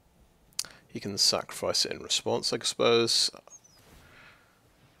 He can sacrifice it in response, I suppose.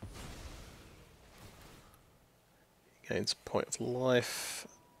 He gains a point of life.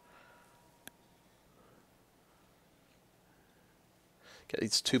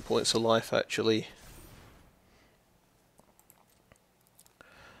 Gets 2 points of life, actually.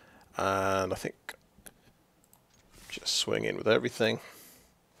 And I think just swing in with everything.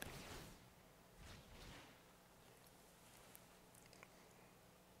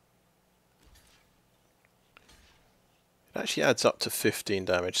 actually adds up to 15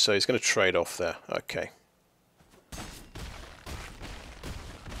 damage, so he's going to trade off there. Okay.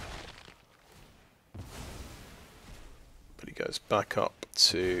 But he goes back up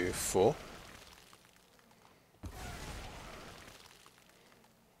to 4.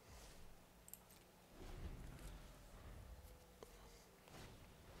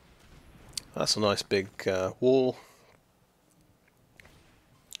 That's a nice big wall.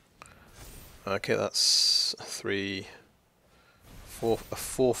 Okay, that's a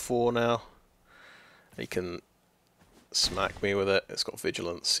 4/4 now. He can smack me with it. It's got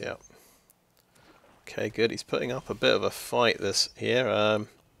vigilance, yeah. Okay, good. He's putting up a bit of a fight here.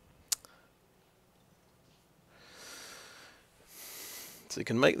 So he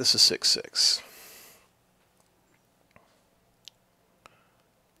can make this a 6/6.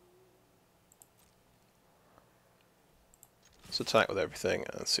 Let's attack with everything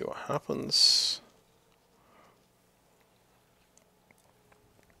and see what happens.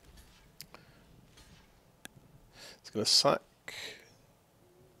 It's going to sack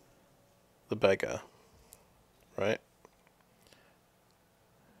the beggar, right?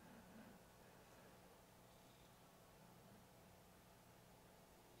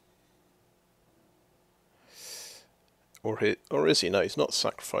 Or is he? No, he's not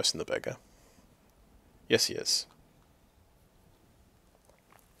sacrificing the beggar. Yes, he is.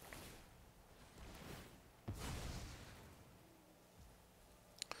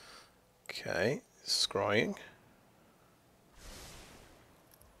 Okay, scrying.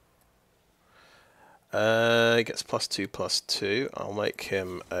 He gets +2/+2. I'll make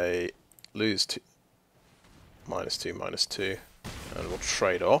him a lose -2, -2, and we'll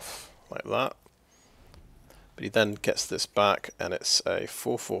trade off like that. But he then gets this back, and it's a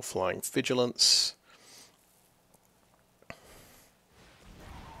 4/4 flying vigilance.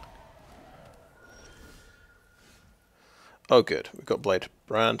 Oh good, we've got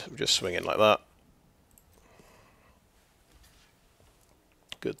Bladebrand, we're just swinging like that.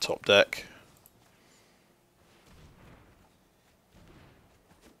 Good top deck.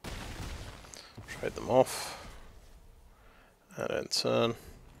 Trade them off. And then turn.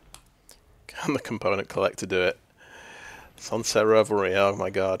 Can the component collector do it? Sunset Revelry, oh my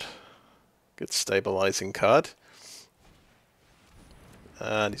god. Good stabilizing card.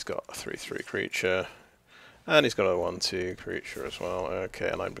 And he's got a 3/3 creature. And he's got a 1/2 creature as well. Okay,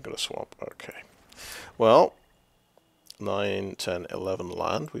 and I'm going to swap. Okay. Well, 9, 10, 11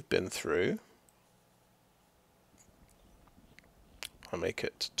 land we've been through. I make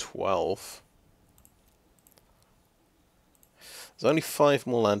it 12. There's only 5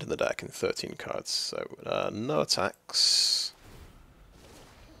 more land in the deck and 13 cards, so no attacks.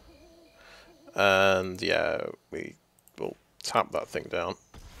 And yeah, we will tap that thing down.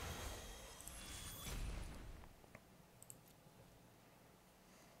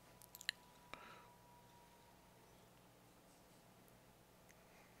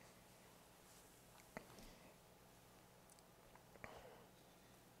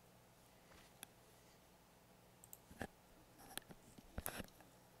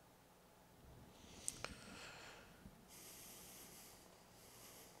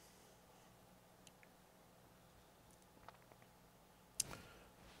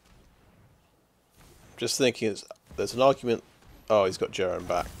 Just thinking, there's an argument. Oh, he's got Jaren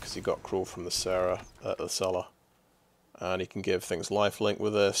back because he got Cruel from the cellar, and he can give things lifelink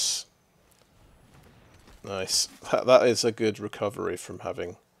with this. Nice. That is a good recovery from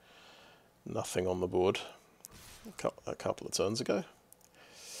having nothing on the board a couple of turns ago.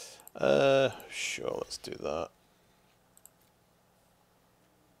 Sure, let's do that.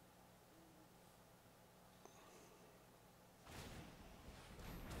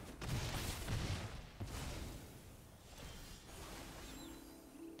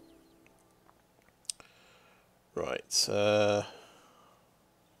 Right,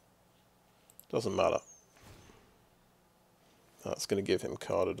 doesn't matter. That's going to give him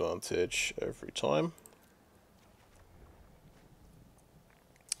card advantage every time.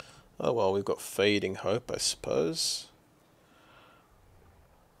 Oh well, we've got Fading Hope, I suppose.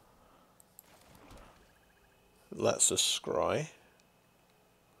 Let's us scry.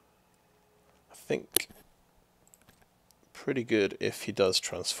 I think pretty good if he does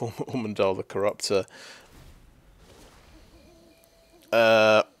transform Ormondal the Corruptor.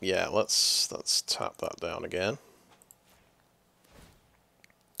 Yeah, let's tap that down again.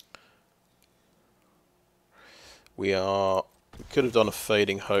 We could have done a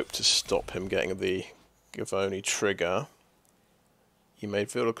Fading Hope to stop him getting the Gavoni trigger. You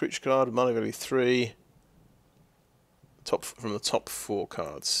made field a creature card, mana value 3. From the top 4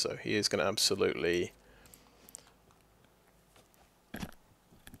 cards, so he is going to absolutely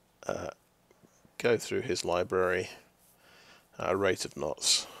go through his library at a rate of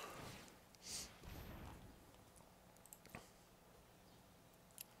knots.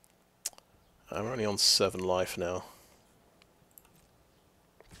 I'm only on 7 life now.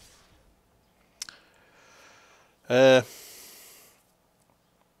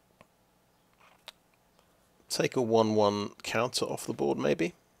 Take a 1/1 counter off the board,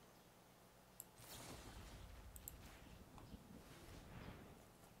 maybe.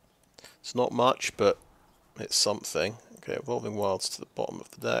 It's not much, but it's something. Okay, Evolving Wilds to the bottom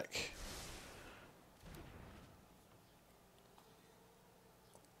of the deck.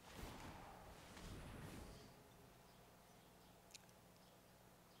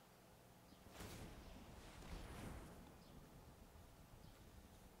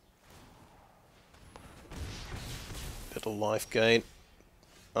 Little life gain.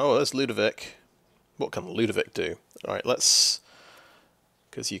 Oh, there's Ludevic. What can Ludevic do? Alright, let's...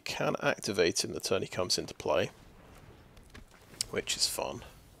 because you can activate him the turn he comes into play, which is fun.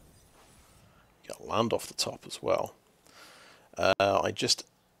 You got land off the top as well.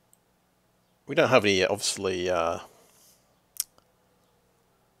 We don't have any, obviously,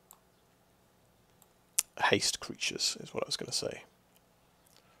 haste creatures, is what I was going to say.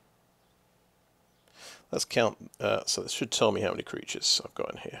 Let's count, so this should tell me how many creatures I've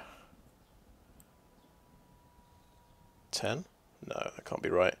got in here. 10? No, that can't be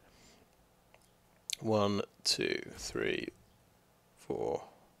right. 1, 2, 3, 4,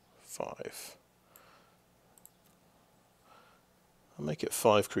 5. I'll make it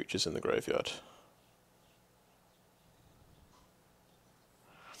 5 creatures in the graveyard.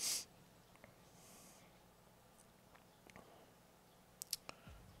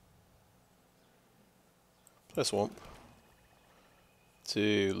 Play a swamp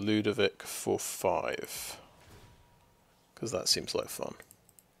to Ludevic for 5, because that seems like fun.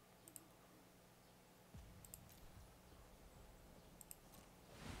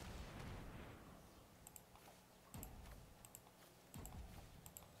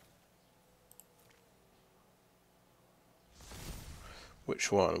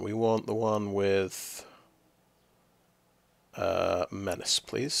 Which one? We want the one with Menace,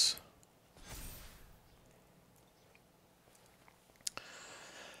 please.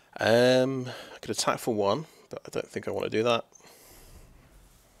 I could attack for 1, but I don't think I want to do that.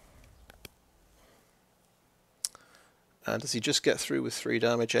 And does he just get through with 3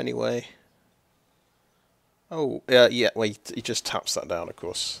 damage anyway? Oh, yeah, well, he just taps that down, of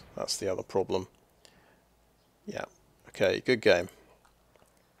course. That's the other problem. Yeah, okay, good game.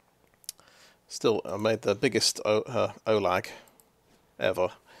 Still, I made the biggest Olag ever.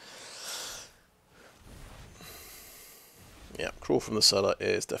 Yeah, Crawl from the Cellar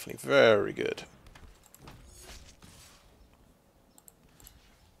is definitely very good.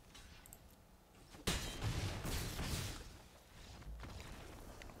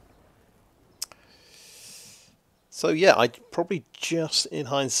 So yeah, I probably just, in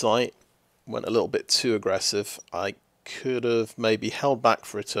hindsight, went a little bit too aggressive. I could have maybe held back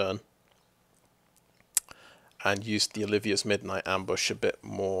for a turn and used the Olivia's Midnight Ambush a bit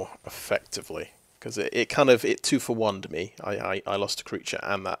more effectively. Because it kind of, it 2-for-1'd me. I lost a creature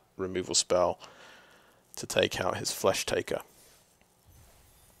and that removal spell to take out his Flesh Taker,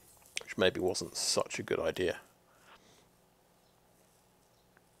 which maybe wasn't such a good idea.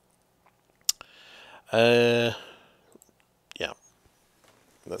 Yeah,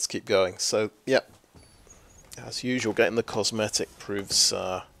 let's keep going. So, yeah, as usual, getting the cosmetic proves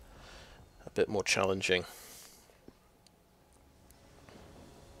a bit more challenging.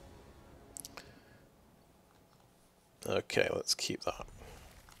 Okay, let's keep that.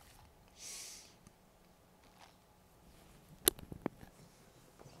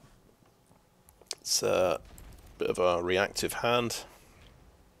 It's a bit of a reactive hand.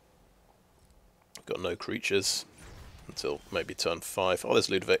 Got no creatures until maybe turn 5. Oh, there's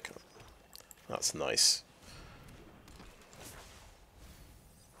Ludevic. That's nice.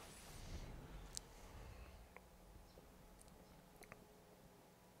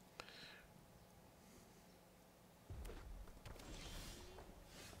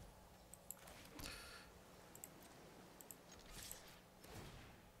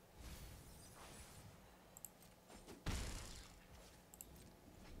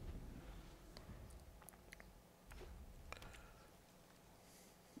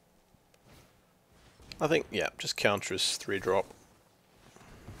 I think, yeah, just counter as 3-drop.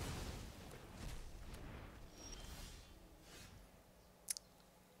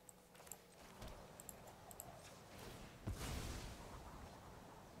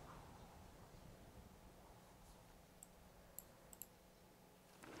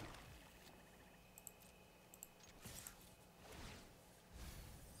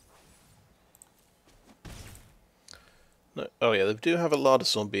 No, oh yeah, they do have a Larder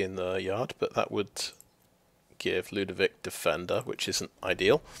Zombie in the yard, but that would give Ludevic Defender, which isn't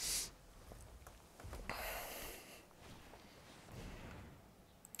ideal.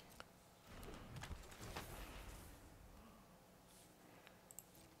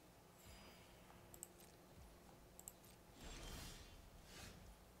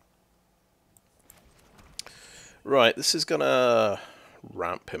 Right, this is gonna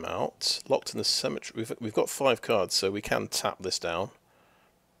ramp him out. Locked in the cemetery. We've got 5 cards, so we can tap this down.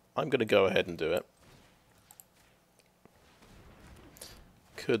 I'm gonna go ahead and do it.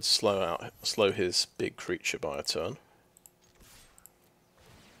 Could slow his big creature by a turn.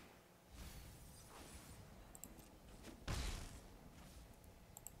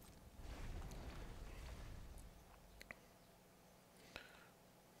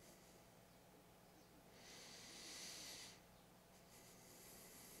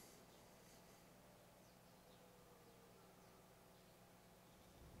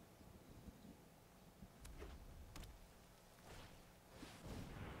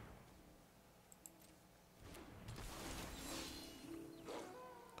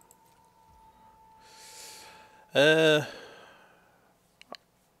 I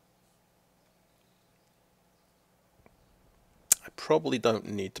probably don't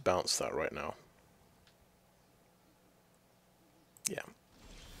need to bounce that right now. Yeah.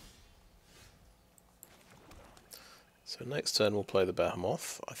 So next turn we'll play the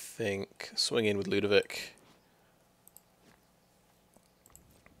Behemoth. I think swing in with Ludevic.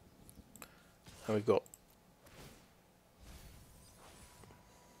 And we've got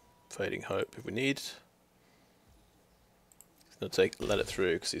Fading Hope if we need. He's going to let it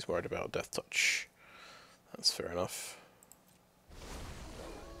through because he's worried about Death Touch. That's fair enough.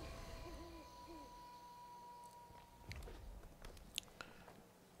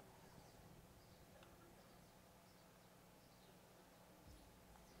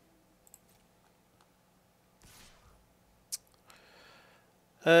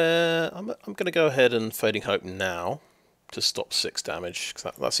 I'm going to go ahead and Fading Hope now to stop 6 damage,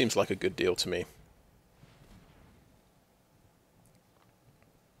 because that seems like a good deal to me.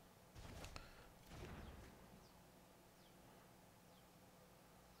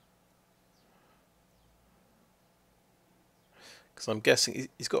 Because I'm guessing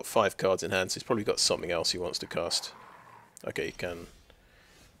he's got 5 cards in hand, so he's probably got something else he wants to cast. Okay, he can.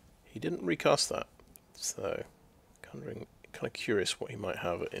 He didn't recast that, so kind of curious what he might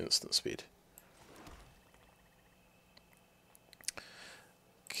have at instant speed.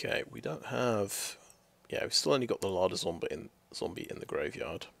 Okay, we don't have. Yeah, we've still only got the Larder Zombie in the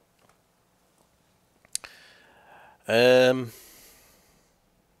graveyard.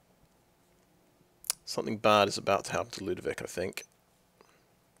 Something bad is about to happen to Ludevic, I think.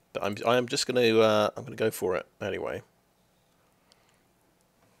 But I am just going to I'm going to go for it anyway.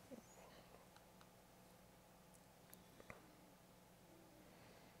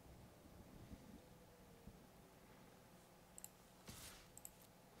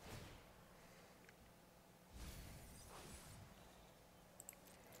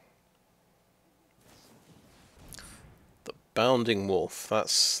 The Bounding Wolf.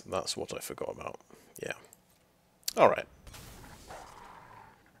 That's what I forgot about. Yeah. All right.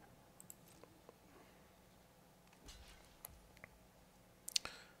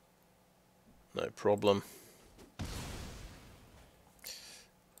 No problem.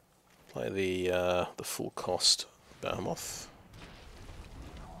 Play the full cost Behemoth.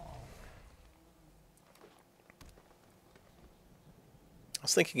 I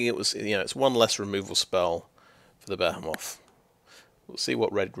was thinking it was, it's one less removal spell for the Behemoth. We'll see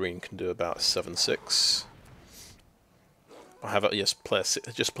what red-green can do about 7/6. I have it just play a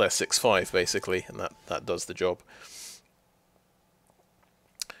 6/5 basically, and that does the job.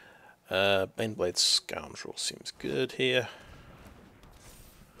 Baneblade Scoundrel seems good here.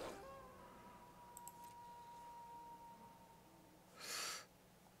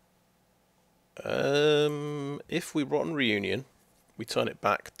 If we Rotten Reunion, we turn it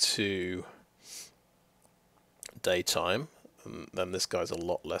back to daytime, and then this guy's a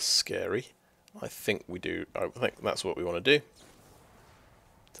lot less scary. I think we do. I think that's what we want to do.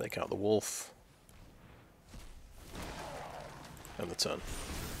 Take out the wolf. And the turn.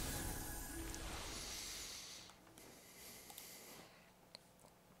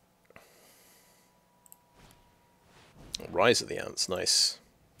 Rise of the Ants, nice.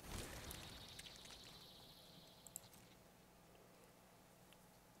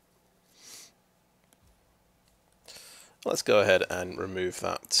 Let's go ahead and remove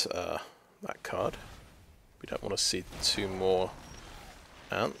that that card. We don't want to see 2 more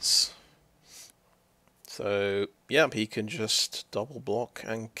ants. So Yep, he can just double block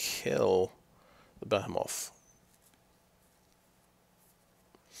and kill the Behemoth.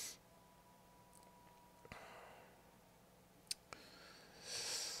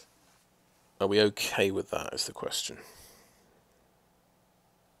 Are we okay with that, is the question.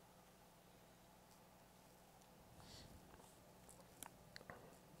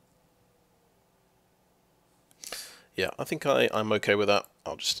 Yeah, I think I'm okay with that.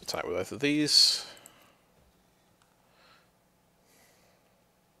 I'll just attack with both of these.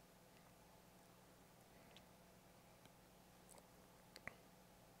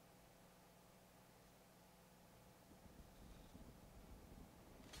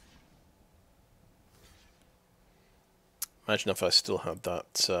 Imagine if I still had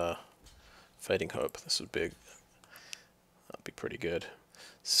that Fading Hope. That'd be pretty good.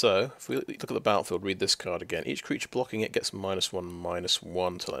 So, if we look at the battlefield, read this card again. Each creature blocking it gets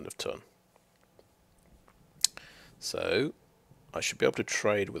 -1/-1 till end of turn. So, I should be able to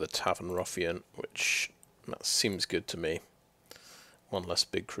trade with a Tavern Ruffian, which that seems good to me. One less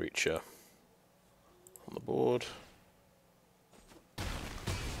big creature on the board.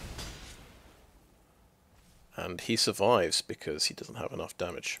 And he survives because he doesn't have enough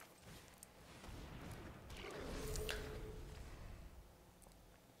damage.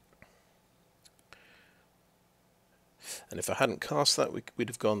 And if I hadn't cast that, we'd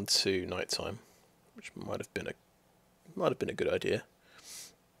have gone to nighttime, which might have been a good idea.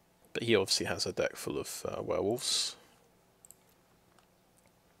 But he obviously has a deck full of werewolves.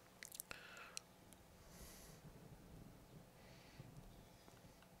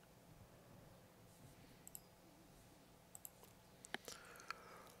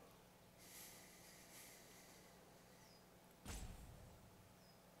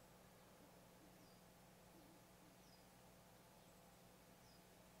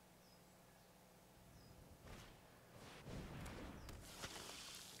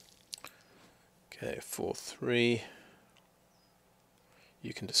 Okay, 4/3.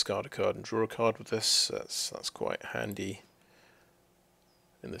 You can discard a card and draw a card with this. That's quite handy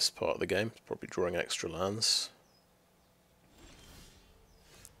in this part of the game. Probably drawing extra lands.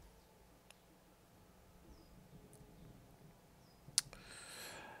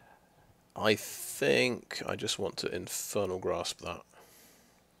 I think I just want to Infernal Grasp that.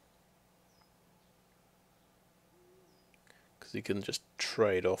 Because he can just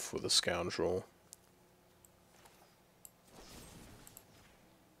trade off with a Scoundrel.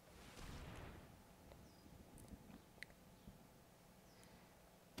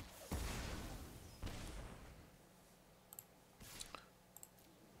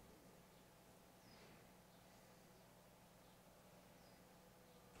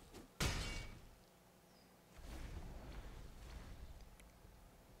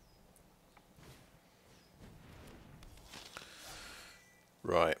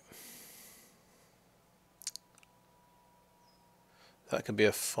 Right. That can be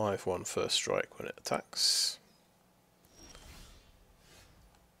a 5/1 first strike when it attacks.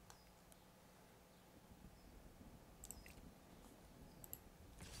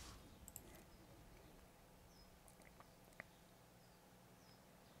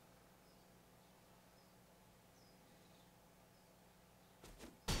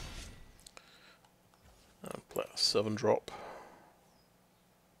 And play a 7-drop.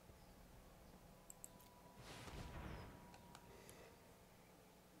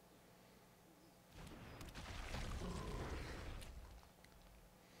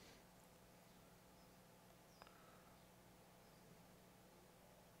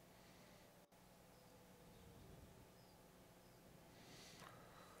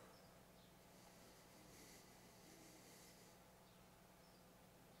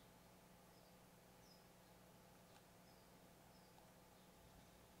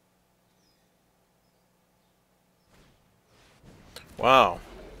 Wow,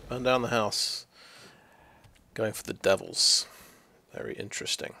 burn down the house. Going for the devils. Very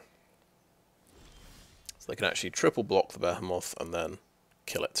interesting. So they can actually triple block the Behemoth and then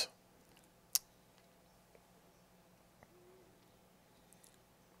kill it.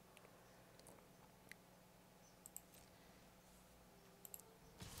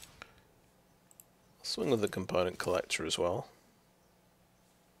 Swing with the Component Collector as well.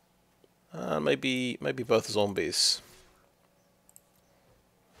 Maybe both zombies.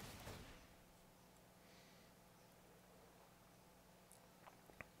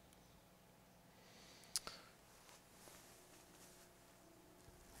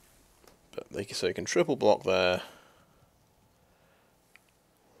 So you can triple block there.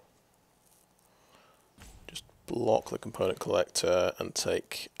 Just block the Component Collector and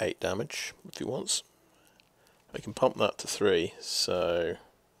take 8 damage if he wants. I can pump that to 3, so...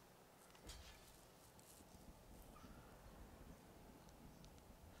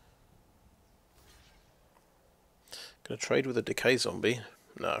 Gonna trade with a Decay Zombie?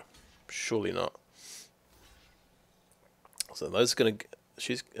 No, surely not. So those are gonna...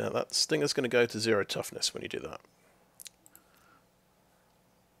 that Stinger's gonna go to 0 toughness when you do that.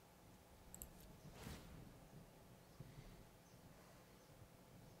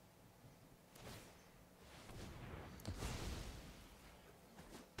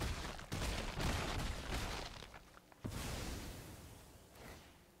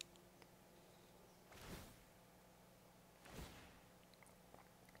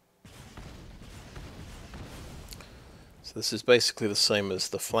 So this is basically the same as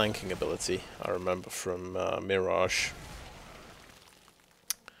the flanking ability I remember from Mirage.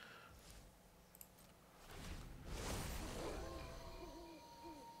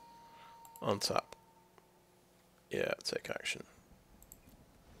 Untap. Yeah, take action.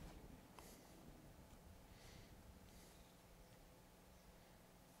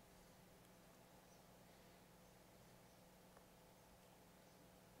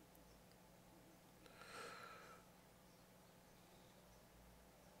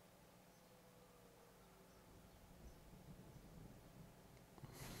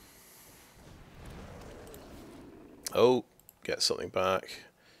 Oh, get something back.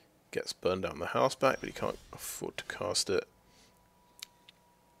 Gets burned down the house back, but he can't afford to cast it.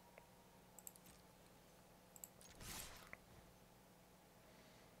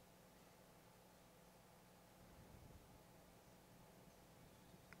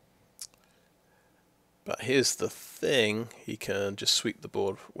 But here's the thing, he can just sweep the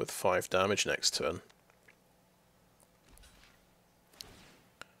board with 5 damage next turn.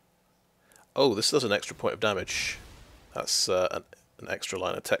 Oh, this does an extra point of damage. That's an extra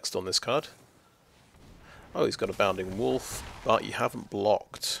line of text on this card. Oh, he's got a Bounding Wolf, but you haven't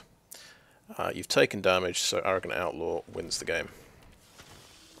blocked. You've taken damage, so Arrogant Outlaw wins the game.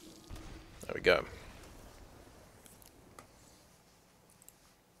 There we go.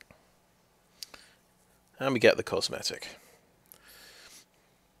 And we get the cosmetic.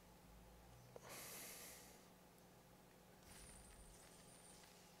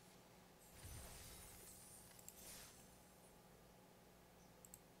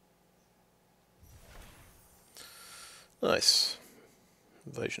 Nice.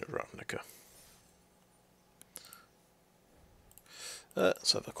 Invasion of Ravnica.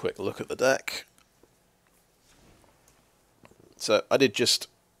 Let's have a quick look at the deck. So I did just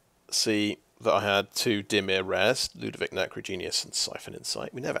see that I had 2 Dimir rares, Ludevic, Necrogenius and Siphon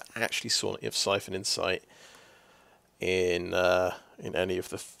Insight. We never actually saw any of Siphon Insight in any of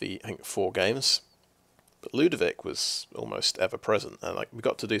the I think 4 games. But Ludevic was almost ever present, and like we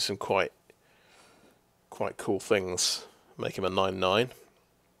got to do some quite cool things. Make him a 9/9,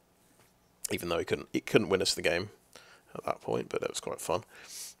 even though he couldn't win us the game at that point, but it was quite fun.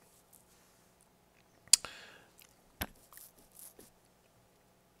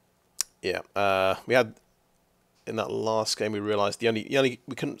 Yeah, we had in that last game we realised we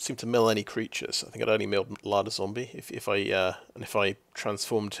couldn't seem to mill any creatures. I think I'd only milled Larder Zombie. If I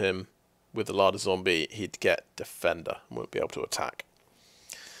transformed him with the Larder Zombie, he'd get Defender and wouldn't be able to attack.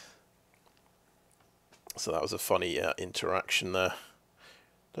 So that was a funny interaction there.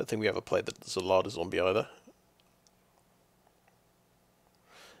 Don't think we ever played the Larder Zombie either.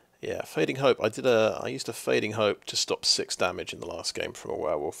 Yeah, Fading Hope. I used a Fading Hope to stop 6 damage in the last game from a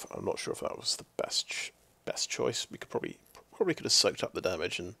werewolf. I'm not sure if that was the best choice. We could probably could have soaked up the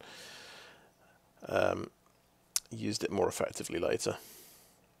damage and used it more effectively later.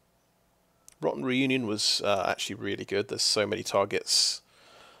 Rotten Reunion was actually really good. There's so many targets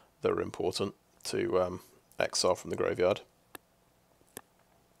that are important to exile from the graveyard.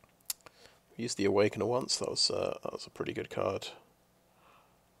 We used the Awakener once. That was a pretty good card.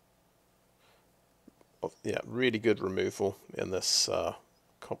 Yeah, really good removal in this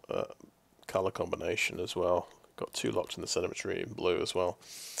colour combination as well. Got 2 locked in the Sedimentary in blue as well.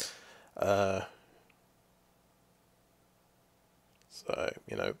 So,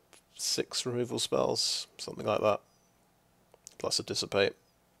 you know, 6 removal spells, something like that, plus a Dissipate.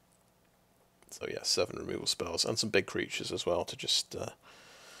 So yeah, 7 removal spells, and some big creatures as well to just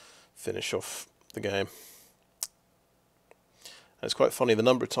finish off the game. And it's quite funny, the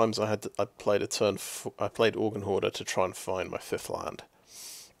number of times I played I played Organ Hoarder to try and find my 5th land.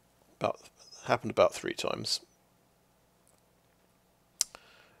 Happened about 3 times.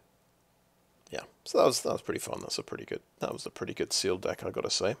 Yeah, so that was pretty fun. That was a pretty good sealed deck, I gotta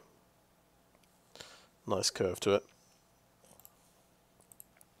say. Nice curve to it.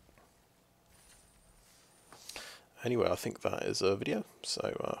 Anyway, I think that is a video,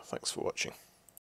 so thanks for watching.